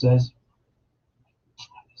ﷺ says,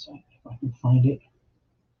 so if I can find it,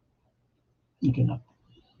 okay, no.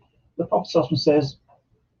 The Prophet ﷺ says,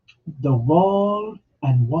 the world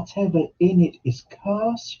and whatever in it is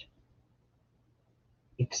cursed,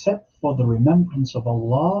 except for the remembrance of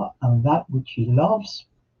Allah and that which He loves,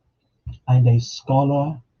 and a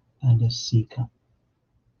scholar and a seeker.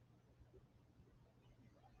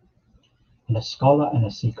 And a scholar and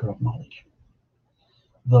a seeker of knowledge.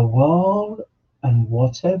 The world and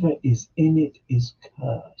whatever is in it is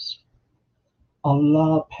cursed.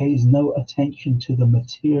 Allah pays no attention to the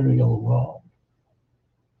material world.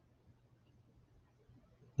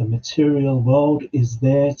 The material world is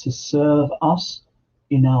there to serve us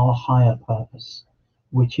in our higher purpose,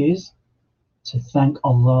 which is to thank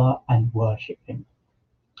Allah and worship Him.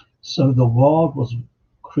 So the world was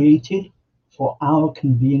created for our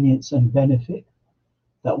convenience and benefit,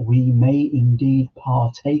 that we may indeed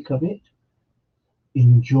partake of it,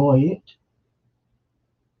 enjoy it,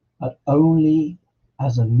 but only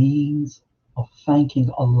as a means of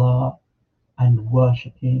thanking Allah and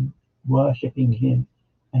worshiping Him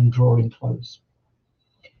and drawing close.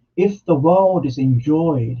 If the world is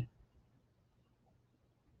enjoyed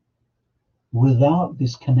without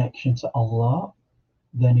this connection to Allah,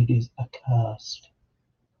 then it is accursed.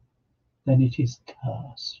 Then it is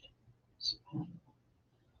cursed.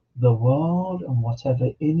 The world and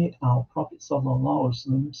whatever in it, our Prophet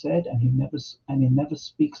ﷺ said, and he never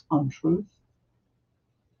speaks untruth.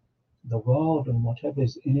 The world and whatever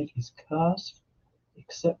is in it is cursed,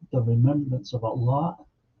 except the remembrance of Allah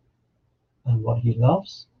and what He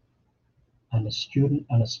loves, and a student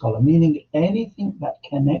and a scholar. Meaning anything that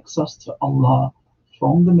connects us to Allah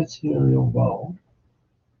from the material world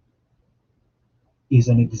is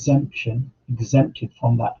an exempted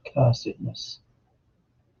from that cursedness.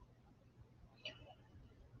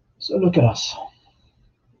 So look at us.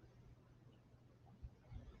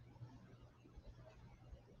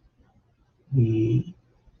 We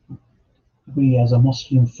as a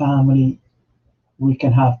Muslim family, we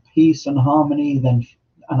can have peace and harmony, then,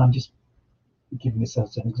 and I'm just giving this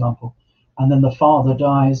as an example, and then the father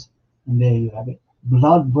dies, and there you have it.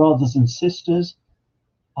 Blood brothers and sisters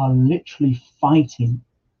are literally fighting,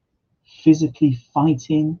 physically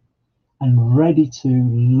fighting, and ready to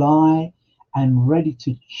lie and ready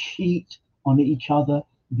to cheat on each other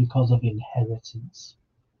because of inheritance.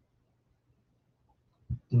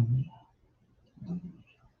 Dunya.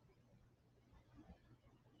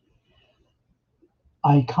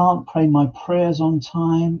 I can't pray my prayers on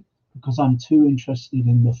time because I'm too interested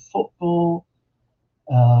in the football,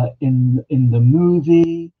 in the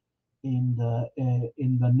movie, in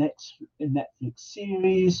the next Netflix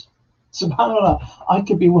series. Subhanallah, I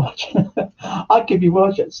could be watching.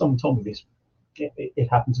 Someone told me this. It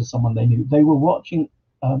happened to someone they knew. They were watching.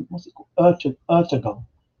 What's it called?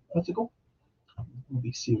 Ertugrul.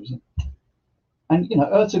 Movie series. And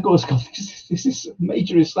Ertugrul has got this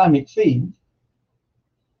major Islamic theme,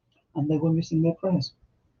 and they were missing their prayers.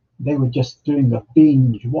 They were just doing a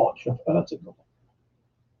binge watch of Ertugrul.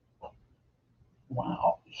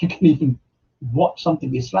 Wow, you can even watch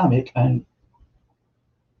something Islamic and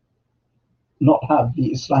not have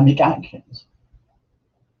the Islamic actions.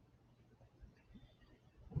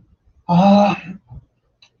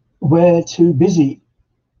 We're too busy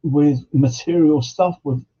with material stuff,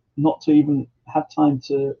 with not to even have time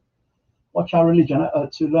to watch our religion,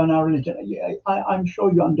 to learn our religion. Yeah, I'm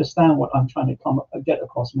sure you understand what I'm trying to get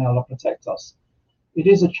across. May Allah protect us. It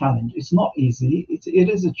is a challenge. It's not easy. It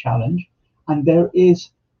is a challenge, and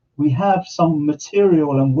we have some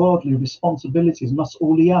material and worldly responsibilities,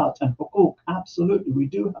 mas'uliyat and hukuk. Absolutely, we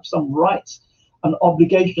do have some rights and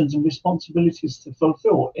obligations and responsibilities to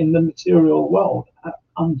fulfill in the material world,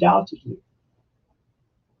 undoubtedly.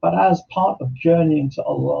 But as part of journeying to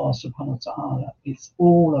Allah subhanahu wa ta'ala, it's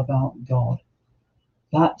all about God.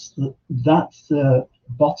 That's the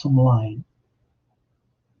bottom line.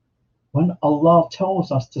 When Allah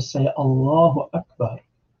tells us to say Allahu Akbar,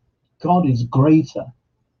 God is greater.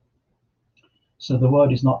 So the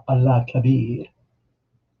word is not Allah Kabir.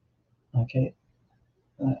 Okay,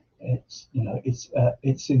 it's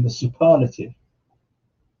in the superlative.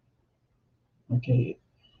 Okay,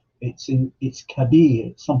 it's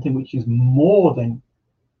Kabir, something which is more than.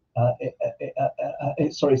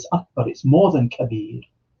 It's Akbar. It's more than Kabir.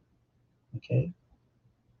 Okay,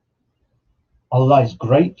 Allah is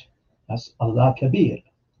great. That's Allah Kabir.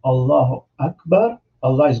 Allahu Akbar.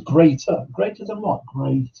 Allah is greater. Greater than what?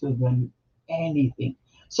 Greater than anything.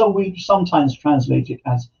 So we sometimes translate it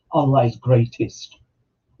as Allah is greatest.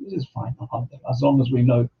 This is fine, as long as we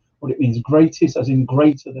know what it means. Greatest as in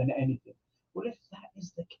greater than anything. Well, if that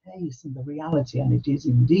is the case in the reality, and it is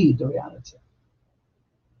indeed the reality,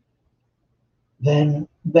 then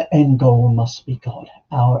the end goal must be God.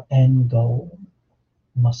 Our end goal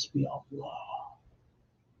must be Allah.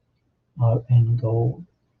 Our end goal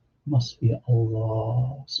must be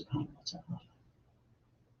Allah subhanahu wa ta'ala.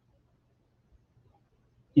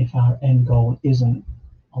 If our end goal isn't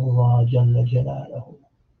Allah Jalla Jalaluhu,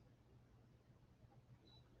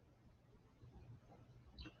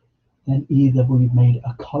 then either we've made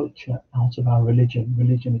a culture out of our religion.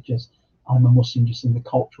 Religion is just, I'm a Muslim just in the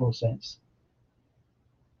cultural sense.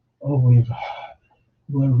 Or we're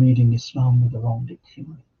reading Islam with the wrong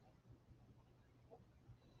dictionary.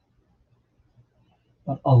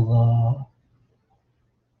 But Allah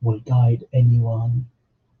will guide anyone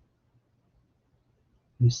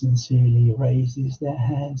who sincerely raises their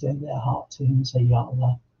hands and their heart to Him and say, Ya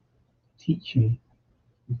Allah, teach me,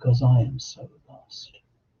 because I am so lost.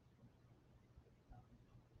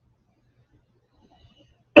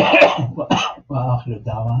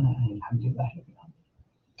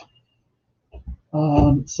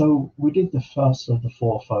 So we did the first of the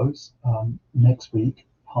four foes. Next week,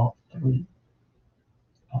 part 3.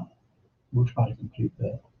 I'll try to complete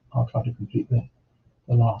the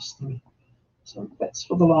last 3. So let's,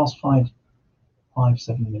 for the last 5,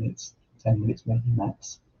 7 minutes, 10 minutes maybe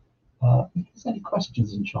max. If there's any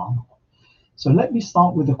questions, inshallah. So let me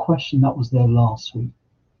start with a question that was there last week.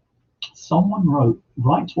 Someone wrote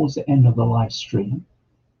right towards the end of the live stream,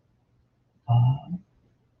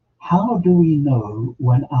 how do we know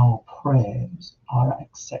when our prayers are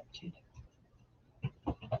accepted?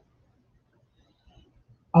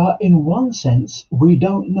 In one sense, we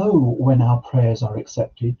don't know when our prayers are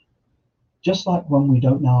accepted, just like we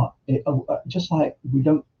don't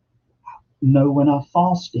know when our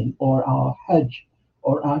fasting or our hajj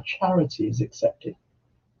or our charity is accepted.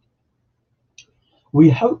 We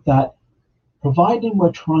hope that, providing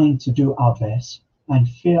we're trying to do our best and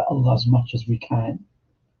fear Allah as much as we can,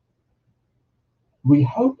 we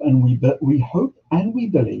hope and we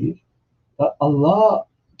believe that Allah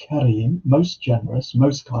Kareem, most generous,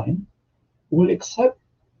 most kind, will accept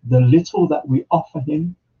the little that we offer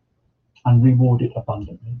Him and reward it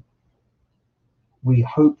abundantly. We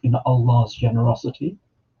hope in Allah's generosity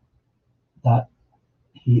that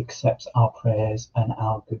He accepts our prayers and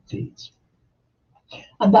our good deeds.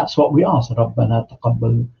 And that's what we ask. ربنا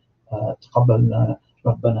تقبل تقبلنا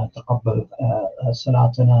ربنا تقبل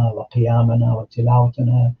صلاتنا وقيامنا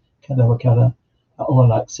وتلاوتنا كذا وكذا.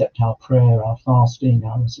 Allah accept our prayer, our fasting,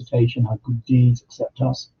 our recitation, our good deeds, accept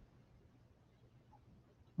us.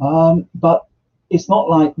 But it's not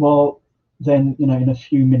like, well, then, in a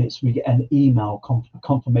few minutes we get an email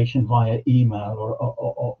confirmation via email or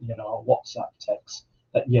a WhatsApp text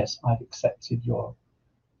that, yes, I've accepted your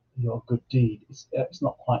good deed. It's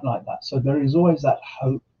not quite like that. So there is always that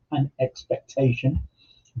hope and expectation.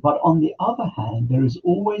 But on the other hand, there is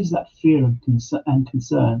always that fear and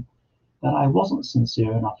concern that I wasn't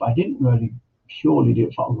sincere enough. I didn't really purely do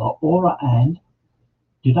it for Allah. And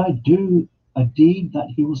did I do a deed that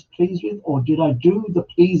He was pleased with, or did I do the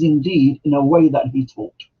pleasing deed in a way that He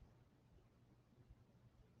taught?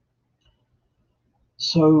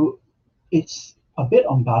 So it's a bit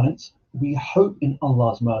unbalanced. We hope in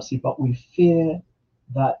Allah's mercy, but we fear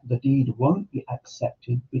that the deed won't be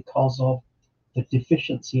accepted because of the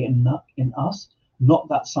deficiency in us. Not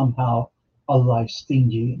that somehow Allah is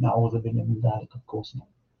stingy. Na'udhu billahi min dhalik, of course not.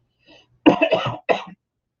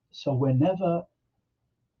 So we're never,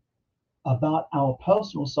 about our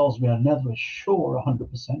personal souls, we are never sure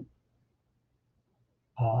 100%,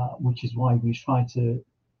 which is why we try to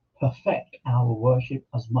perfect our worship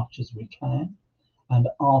as much as we can and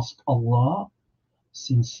ask Allah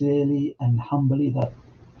sincerely and humbly that,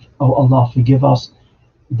 oh Allah, forgive us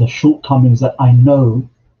the shortcomings that I know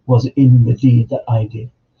was in the deed that I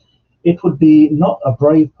did. It would be not a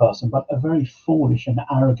brave person, but a very foolish and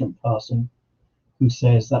arrogant person who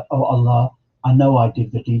says that, oh Allah, I know I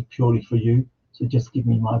did the deed purely for you, so just give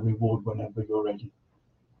me my reward whenever you're ready.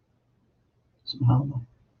 SubhanAllah.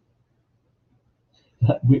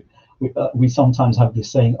 We sometimes have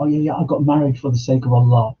this saying, oh yeah, I got married for the sake of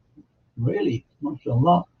Allah. Really?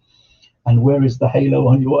 MashaAllah. And where is the halo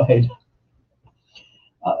on your head?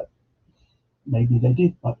 Maybe they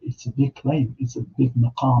did, but it's a big claim. It's a big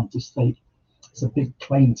maqam to state. It's a big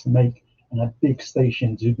claim to make and a big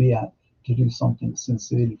station to be at, to do something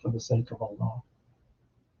sincerely for the sake of Allah.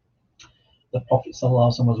 The Prophet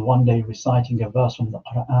ﷺ was one day reciting a verse from the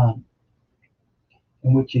Quran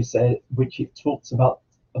in which it talks about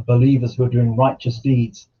believers who are doing righteous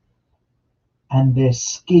deeds, and their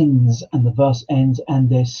skins, and the verse ends, and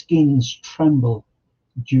their skins tremble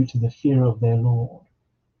due to the fear of their Lord.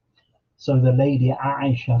 So the lady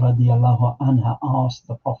Aisha radiallahu anha asked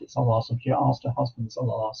the Prophet ﷺ, she asked her husband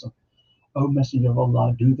ﷺ, O Messenger of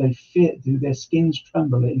Allah, do their skins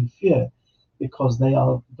tremble in fear because they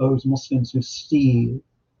are those Muslims who steal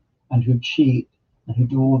and who cheat and who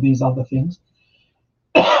do all these other things?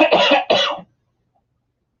 The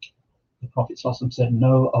Prophet ﷺ said,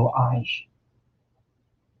 no, O Aisha,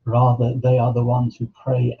 rather they are the ones who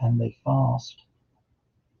pray and they fast,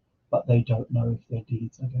 but they don't know if their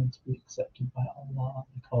deeds are going to be accepted by Allah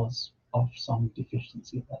because of some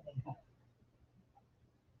deficiency that they have.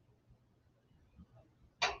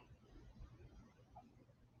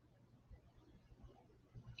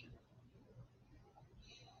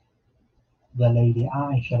 The lady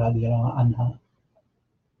Aisha radiallahu anha,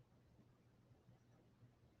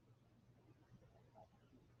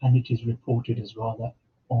 and it is reported as well that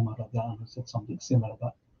Umar radiallahu anhu said something similar,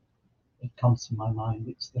 but it comes to my mind,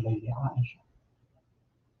 it's the lady Aisha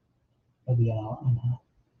radiallahu anha.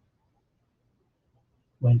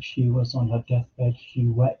 When she was on her deathbed, she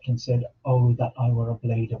wept and said, oh, that I were a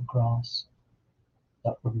blade of grass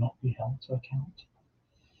that would not be held to account.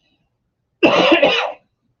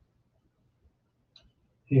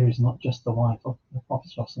 Here is not just the wife of the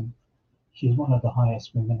Prophet ﷺ, she is one of the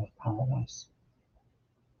highest women of paradise.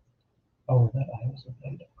 Oh, that I was a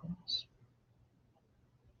blade of grass.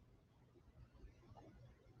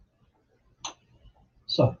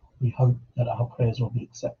 So we hope that our prayers will be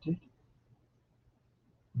accepted,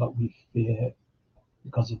 but we fear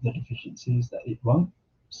because of the deficiencies that it won't.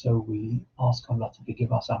 So we ask Allah to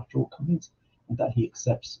forgive us our shortcomings and that He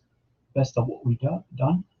accepts best of what we've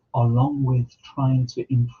done, along with trying to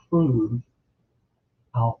improve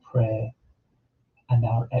our prayer and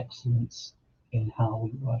our excellence in how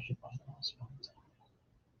we worship Allah subhanahu wa ta'ala.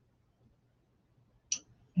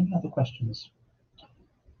 Any other questions?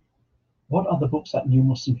 What are the books that new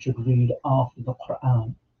Muslims should read after the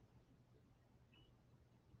Quran?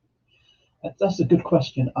 That's a good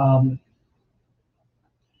question. I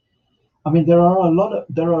mean, there are a lot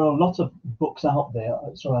of books out there.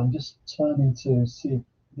 Sorry, I'm just turning to see if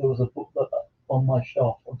there was a book on my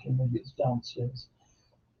shelf. Okay, maybe it's downstairs.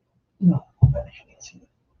 No, let's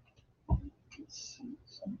see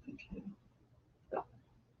something here.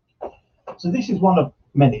 So this is one of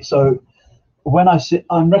many. So when I say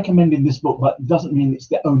I'm recommending this book, but it doesn't mean it's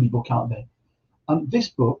the only book out there. This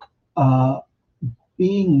book,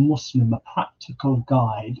 Being Muslim, a Practical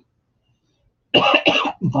Guide,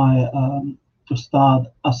 by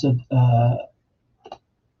Ustadh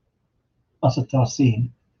Surkheel.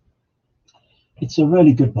 It's a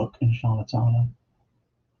really good book, inshallah ta'ala.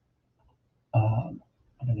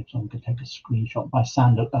 I don't know if someone could take a screenshot, by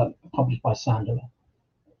Sandal, published by Sandal,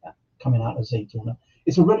 coming out of Zaytuna.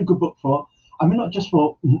 It's a really good book for, I mean, not just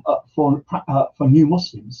for new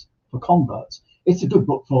Muslims, for converts. It's a good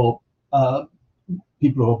book for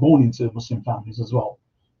people who are born into Muslim families as well.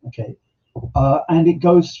 Okay. And it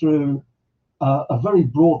goes through a very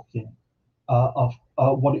broad thing of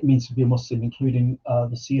what it means to be a Muslim, including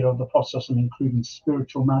the seerah of the Prophet, including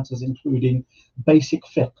spiritual matters, including basic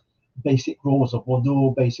fiqh, basic rules of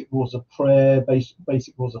wudu, basic rules of prayer,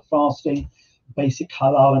 basic rules of fasting, basic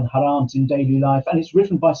halal and harams in daily life, and it's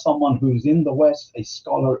written by someone who's in the West, a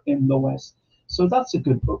scholar in the West. So that's a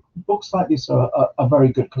good book. Books like this are very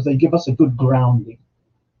good because they give us a good grounding.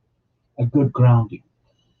 A good grounding.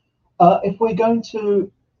 If we're going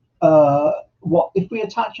to, if we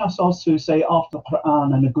attach ourselves to, say, after the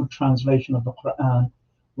Quran and a good translation of the Quran,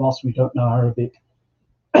 whilst we don't know Arabic,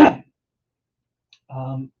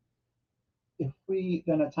 if we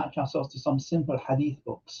then attach ourselves to some simple hadith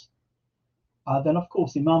books, then of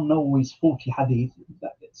course Imam Nawawi's 40 hadith,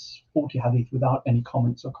 it's 40 hadith without any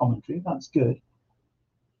comments or commentary, that's good.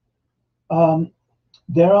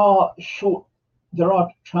 There are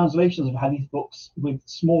translations of hadith books with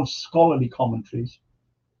small scholarly commentaries.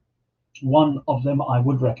 One of them I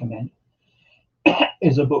would recommend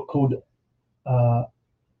is a book called, I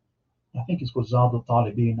think it's called Zad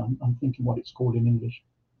al-Talibin. I'm thinking what it's called in English.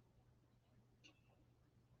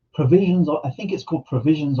 I think it's called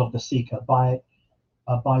Provisions of the Seeker by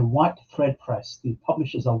White Thread Press. The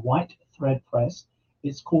publishers are White Thread Press.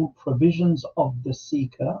 It's called Provisions of the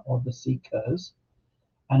Seeker or the Seekers.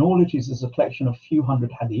 And all it is a collection of few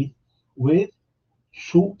hundred hadith with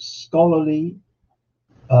short scholarly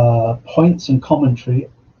points and commentary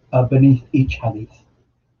beneath each hadith.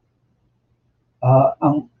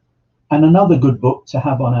 And another good book to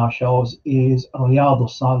have on our shelves is Riyadh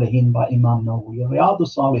al-Salihin by Imam Nawawi. Riyadh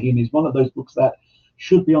al-Salihin is one of those books that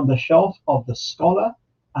should be on the shelf of the scholar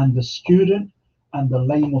and the student and the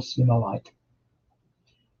lay Muslim alike.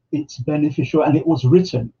 It's beneficial, and it was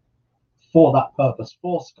written for that purpose,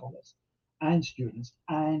 for scholars and students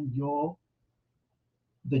and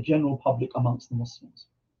the general public amongst the Muslims.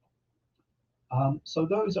 So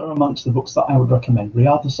those are amongst the books that I would recommend.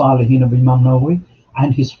 Riyadh al-Salihin of Imam Nawawi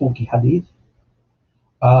and his 40 hadith.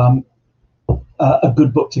 A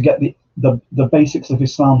good book to get the basics of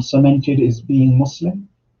Islam cemented is being Muslim.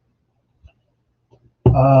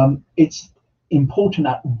 It's important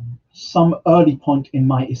at some early point in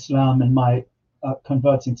my Islam and my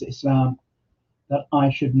converting to Islam that I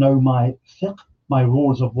should know my fiqh, my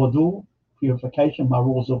rules of wudu, purification, my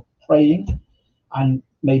rules of praying, and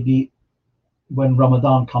maybe when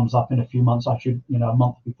Ramadan comes up in a few months, I should, a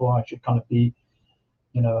month before, I should kind of be,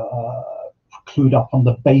 clued up on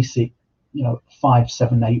the basic, 5,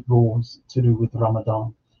 7, 8 rules to do with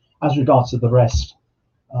Ramadan. As regards to the rest,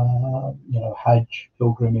 Hajj,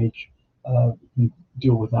 pilgrimage,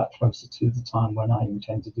 deal with that closer to the time when I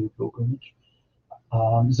intend to do pilgrimage.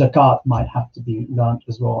 Zakat might have to be learnt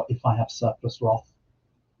as well if I have surplus wealth,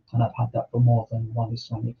 and I've had that for more than one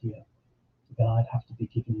Islamic year. Then I'd have to be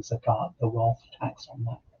giving zakat, the wealth tax on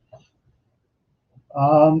that.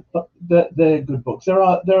 But they're good books. There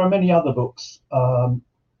are many other books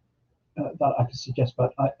that I could suggest,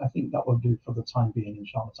 but I think that will do for the time being,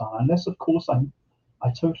 inshallah ta'ala. Unless, of course,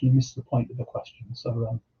 I totally missed the point of the question,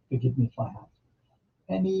 so forgive me if I have.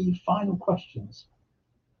 Any final questions?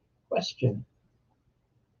 Question: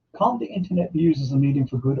 can't the internet be used as a medium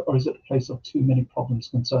for good, or is it a place of too many problems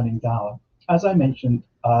concerning dawah? As I mentioned,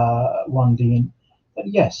 one Dean, that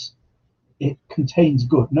yes, it contains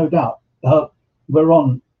good, no doubt. We're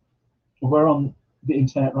on the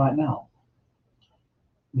internet right now.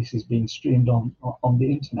 This is being streamed on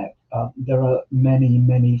the internet. There are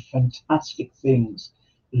many fantastic things,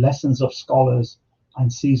 lessons of scholars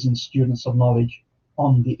and seasoned students of knowledge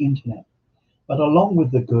on the internet. But along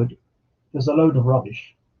with the good, there's a load of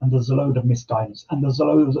rubbish, and there's a load of misguidance, and there's a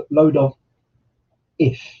load of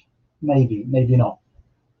if, maybe not.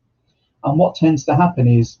 And what tends to happen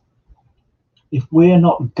is, if we're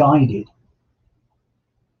not guided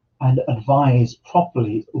and advised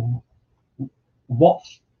properly what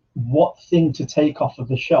thing to take off of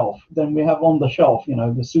the shelf, then we have on the shelf,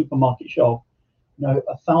 the supermarket shelf,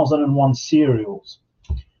 1,001 cereals.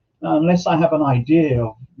 Now, unless I have an idea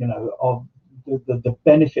of, of the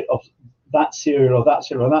benefit of that cereal or that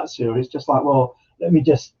cereal or that cereal, it's just like, well, let me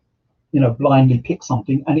just, blindly pick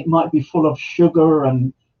something, and it might be full of sugar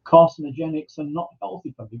and carcinogenics and not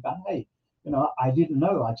healthy for me. But hey, I didn't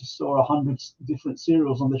know. I just saw 100 different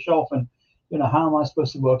cereals on the shelf, and how am I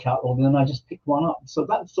supposed to work out all? Then I just picked one up. So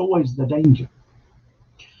that's always the danger.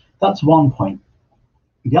 That's one point.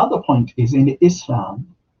 The other point is in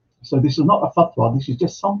Islam. So this is not a fatwa. This is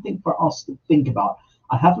just something for us to think about.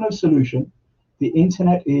 I have no solution. The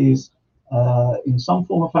internet is, in some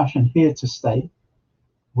form or fashion, here to stay.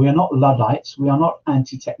 We are not Luddites. We are not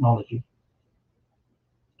anti-technology.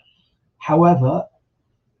 However,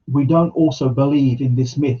 we don't also believe in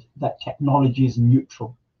this myth that technology is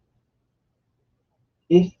neutral.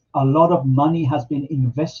 If a lot of money has been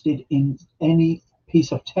invested in any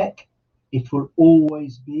piece of tech, it will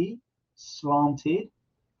always be slanted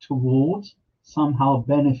towards somehow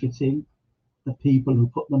benefiting the people who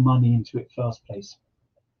put the money into it first place.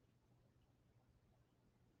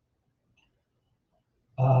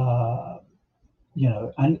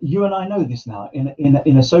 And you and I know this now.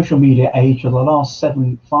 In a social media age of the last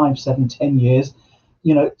 10 years,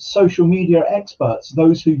 social media experts,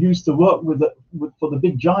 those who used to work for the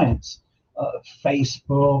big giants,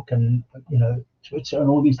 Facebook and Twitter and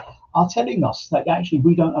all these, are telling us that actually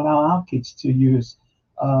we don't allow our kids to use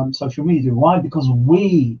social media. Why? Because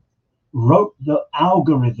we wrote the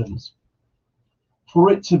algorithms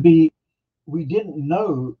for it to be. We didn't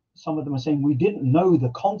know. Some of them are saying we didn't know the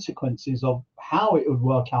consequences of how it would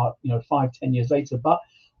work out, 5-10 years later, but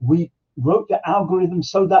we wrote the algorithm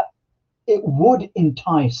so that it would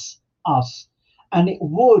entice us and it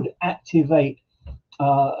would activate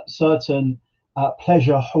certain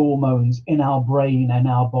pleasure hormones in our brain and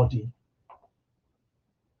our body.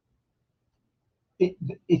 It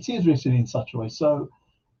is written in such a way. So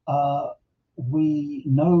we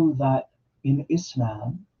know that in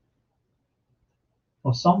Islam,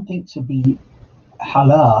 for something to be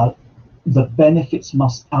halal, the benefits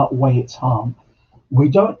must outweigh its harm.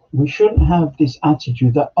 We shouldn't have this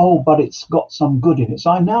attitude that, oh, but it's got some good in it. So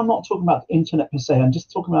I'm now not talking about the internet per se. I'm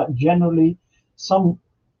just talking about generally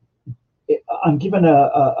I'm given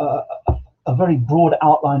a very broad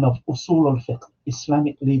outline of usul al-fiqh,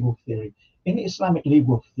 Islamic legal theory. In Islamic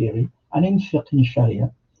legal theory and in fiqh and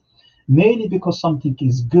sharia, merely because something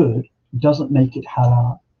is good doesn't make it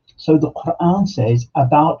halal. So the Quran says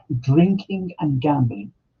about drinking and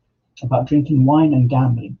gambling, about drinking wine and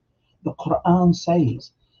gambling, the Quran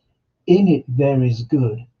says in it there is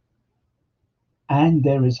good and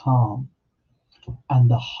there is harm, and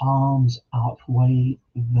the harms outweigh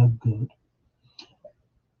the good.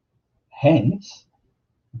 Hence,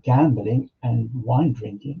 gambling and wine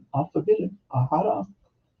drinking are forbidden, are haram,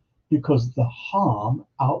 because the harm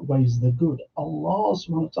outweighs the good. Allah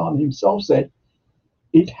subhanahu wa ta'ala himself said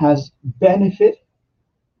it has benefit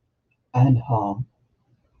and harm.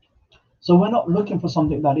 So we're not looking for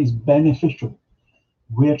something that is beneficial.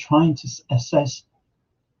 We're trying to assess,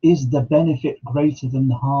 is the benefit greater than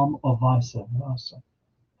the harm, or vice versa?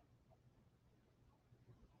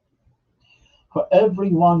 For every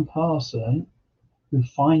one person who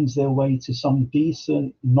finds their way to some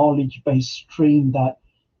decent knowledge-based stream that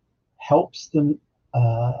helps them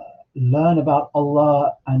learn about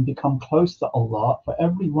Allah and become close to Allah, for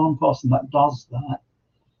every one person that does that,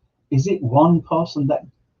 is it one person that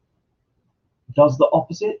does the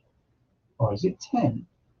opposite, or is it 10?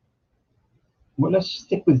 Well, let's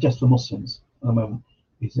stick with just the Muslims at the moment.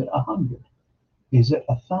 Is it 100? Is it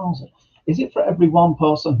 1,000? Is it for every one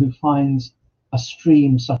person who finds a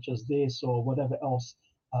stream such as this or whatever else,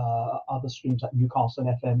 other streams like Newcastle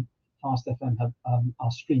FM, Fast FM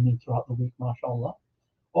are streaming throughout the week, mashallah,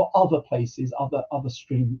 or other places, other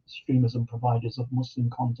streamers and providers of Muslim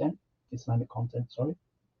content, Islamic content, sorry.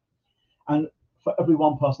 And for every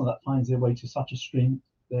one person that finds their way to such a stream,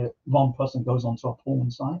 the one person goes onto a porn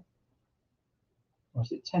site, or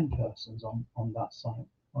is it 10 persons on that site,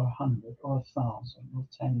 or 100, or 1,000, or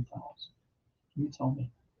 10,000? You tell me.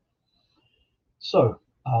 So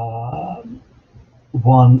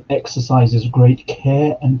one exercises great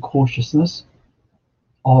care and cautiousness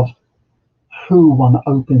of who one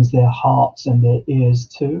opens their hearts and their ears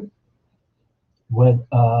to, whether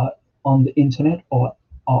on the internet or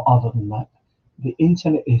other than that. The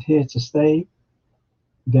internet is here to stay.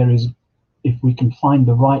 If we can find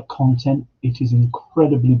the right content, it is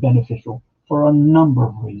incredibly beneficial for a number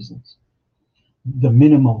of reasons. The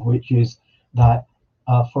minimum of which is that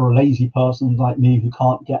for a lazy person like me who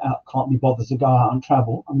can't get out, can't be bothered to go out and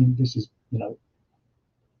travel. I mean, this is,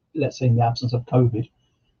 let's say in the absence of COVID,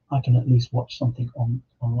 I can at least watch something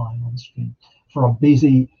online on stream. For a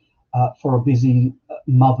busy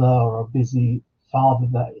mother or a busy father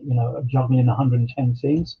that are juggling 110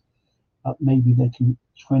 things, maybe they can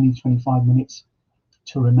 20-25 minutes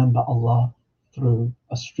to remember Allah through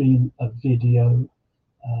a stream, a video,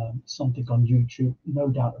 something on YouTube. No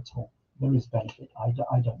doubt at all, there is benefit. I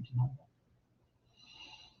don't deny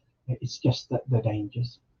that. It's just that the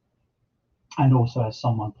dangers. And also, as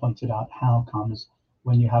someone pointed out, how comes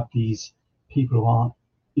when you have these people who aren't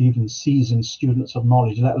even seasoned students of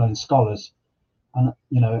knowledge, let alone scholars, and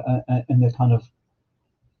and they're kind of,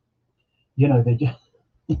 they just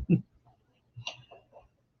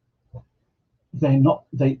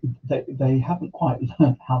they haven't quite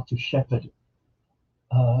learned how to shepherd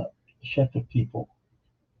people,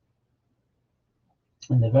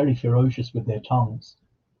 and they're very ferocious with their tongues,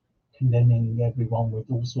 condemning everyone with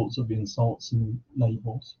all sorts of insults and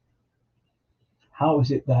labels. how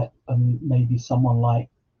is it that maybe someone like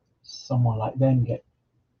them get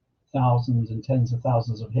thousands and tens of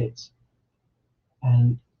thousands of hits,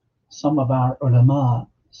 and some of our ulama,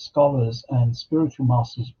 scholars and spiritual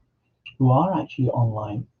masters who are actually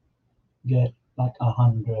online get like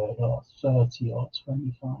 100 or 30 or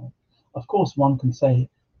 25. Of course, one can say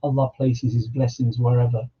Allah places his blessings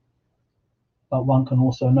wherever, but one can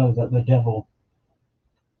also know that the devil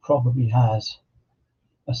probably has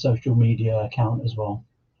a social media account as well,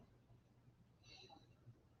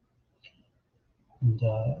 and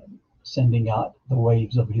sending out the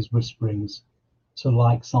waves of his whisperings to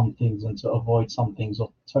like some things and to avoid some things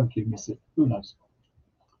or totally miss it. Who knows?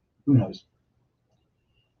 Who knows?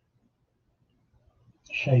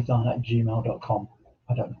 Shaitan@gmail.com.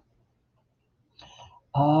 I don't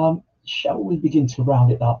know. Shall we begin to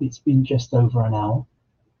round it up? It's been just over an hour.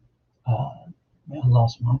 May Allah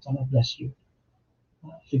subhanahu wa ta'ala bless you.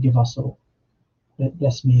 Forgive us all.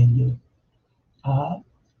 Bless me and you.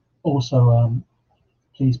 Also,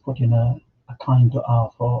 please put in a kind dua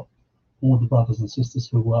for all the brothers and sisters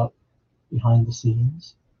who work behind the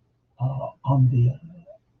scenes on the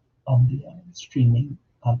streaming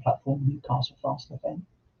platform Newcastle Fast FM.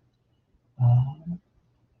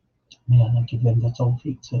 May Allah give them the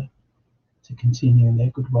tawfiq to continue in their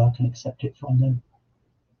good work and accept it from them,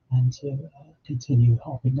 and to continue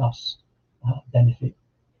helping us benefit.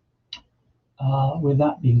 With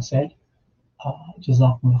that being said,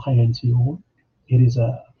 Jazakumullah khairan to you all. It is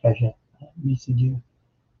a pleasure meeting you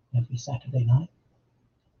every Saturday night.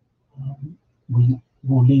 We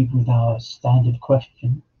will leave with our standard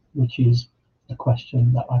question, which is a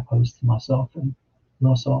question that I pose to myself and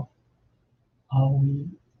yourself. Are we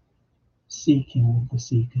seeking with the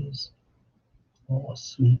seekers or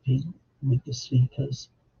sleeping with the sleepers?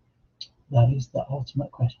 That is the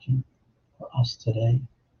ultimate question for us today.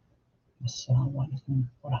 Assalamu alaikum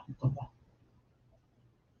wa rahmatullah.